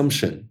my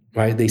assumption,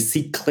 right? They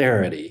seek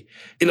clarity.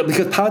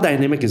 Because power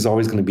dynamic is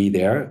always going to be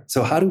there.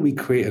 So how do we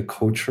create a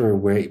culture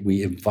where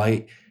we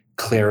invite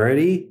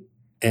clarity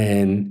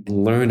and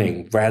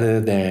learning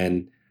rather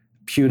than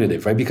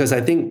punitive, right? Because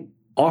I think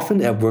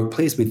often at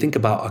workplace, we think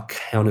about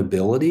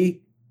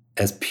accountability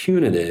as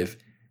punitive.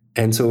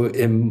 And so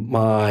in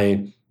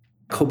my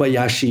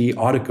Kobayashi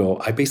article,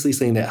 I basically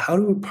saying that how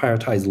do we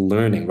prioritize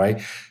learning,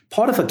 right?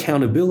 Part of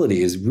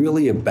accountability is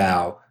really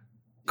about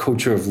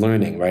culture of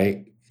learning,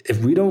 right? If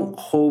we don't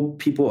hold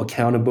people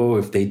accountable,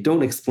 if they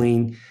don't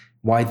explain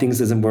why things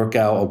doesn't work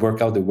out or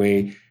work out the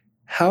way,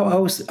 how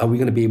else are we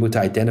going to be able to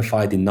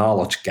identify the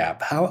knowledge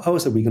gap? How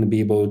else are we going to be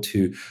able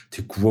to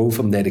grow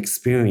from that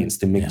experience,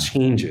 to make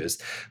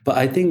changes? But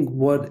I think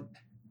what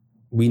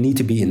we need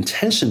to be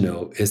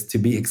intentional is to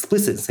be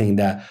explicit, saying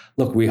that,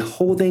 look, we're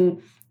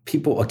holding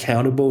people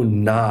accountable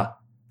not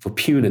for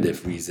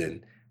punitive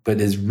reason, but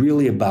it's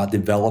really about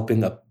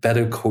developing a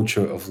better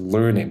culture of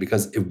learning.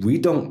 Because if we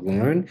don't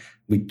learn,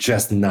 we're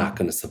just not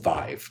going to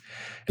survive.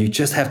 You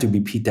just have to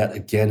repeat that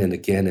again and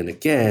again and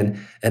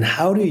again. And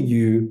how do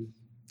you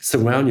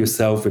surround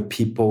yourself with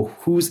people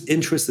whose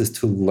interest is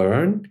to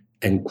learn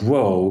and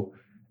grow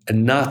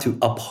and not to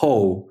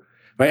uphold,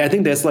 right? I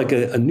think there's like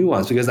a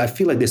nuance, because I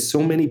feel like there's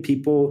so many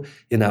people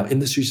in our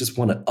industry just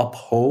want to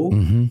uphold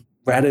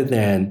rather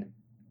than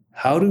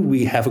how do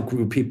we have a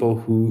group of people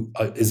who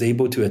is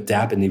able to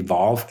adapt and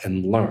evolve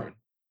and learn?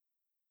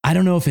 I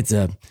don't know if it's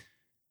a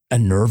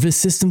nervous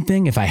system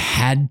thing, if I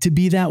had to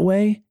be that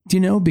way,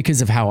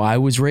 because of how I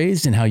was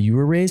raised and how you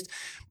were raised,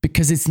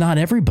 because it's not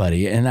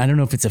everybody. And I don't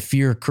know if it's a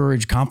fear,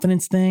 courage,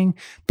 confidence thing,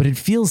 but it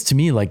feels to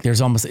me like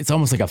it's almost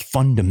like a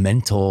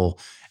fundamental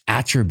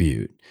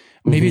attribute.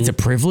 Maybe it's a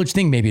privilege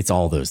thing. Maybe it's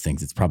all those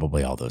things. It's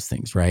probably all those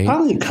things, right?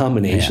 Probably a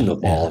combination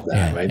of all of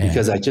that, right?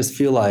 Because I just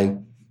feel like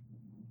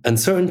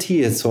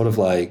uncertainty is sort of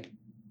like,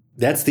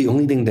 that's the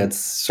only thing that's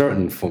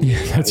certain for me.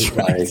 Yeah, that's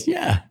right. Like,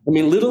 yeah. I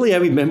mean, literally, I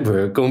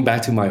remember going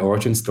back to my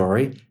origin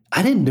story,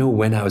 I didn't know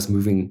when I was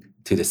moving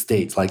to the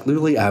States. Like,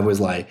 literally, I was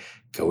like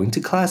going to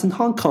class in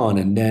Hong Kong,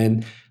 and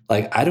then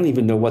like, I don't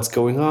even know what's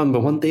going on.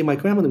 But one day my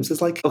grandmother was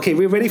just like, okay,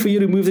 we're ready for you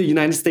to move to the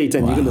United States,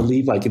 and you're going to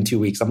leave like in 2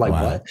 weeks. I'm like,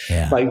 what?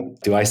 Yeah. Like,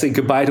 do I say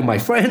goodbye to my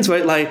friends,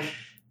 right? Like,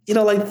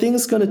 like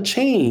things going to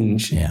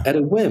change at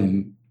a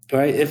whim,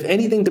 right? If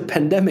anything, the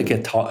pandemic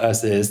had taught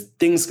us is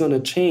things going to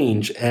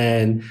change,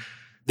 and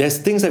there's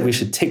things that we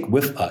should take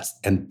with us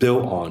and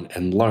build on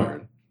and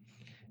learn.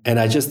 And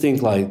I just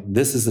think like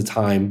this is the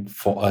time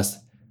for us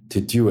to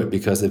do it,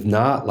 because if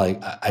not,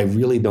 like I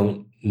really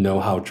don't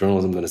know how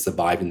journalism is going to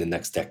survive in the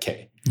next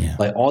decade. Yeah.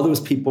 Like all those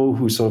people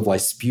who sort of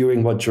like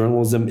spewing what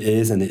journalism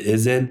is and it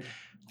isn't,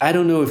 I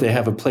don't know if they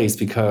have a place,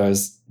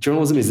 because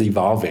journalism is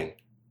evolving.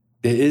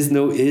 There is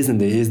no is and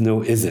there is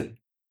no isn't.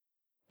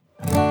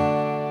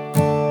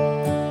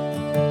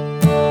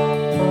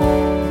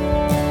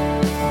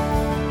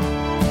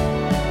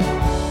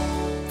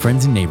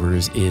 Friends and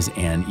Neighbors is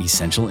an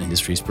Essential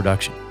Industries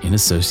production in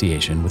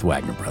association with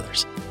Wagner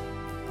Brothers.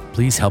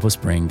 Please help us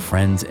bring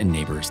Friends and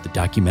Neighbors, the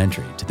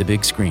documentary, to the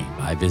big screen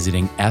by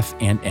visiting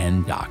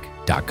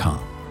fndoc.com.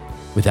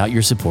 Without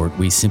your support,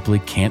 we simply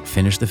can't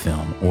finish the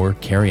film or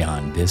carry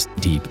on this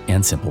deep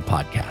and simple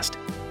podcast.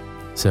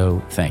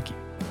 So thank you.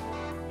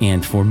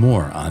 And for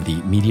more on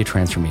the Media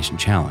Transformation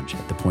Challenge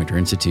at the Poynter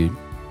Institute,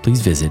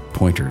 please visit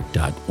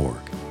poynter.org.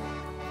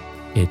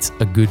 It's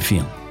a good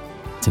feeling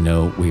to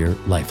know we're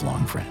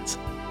lifelong friends.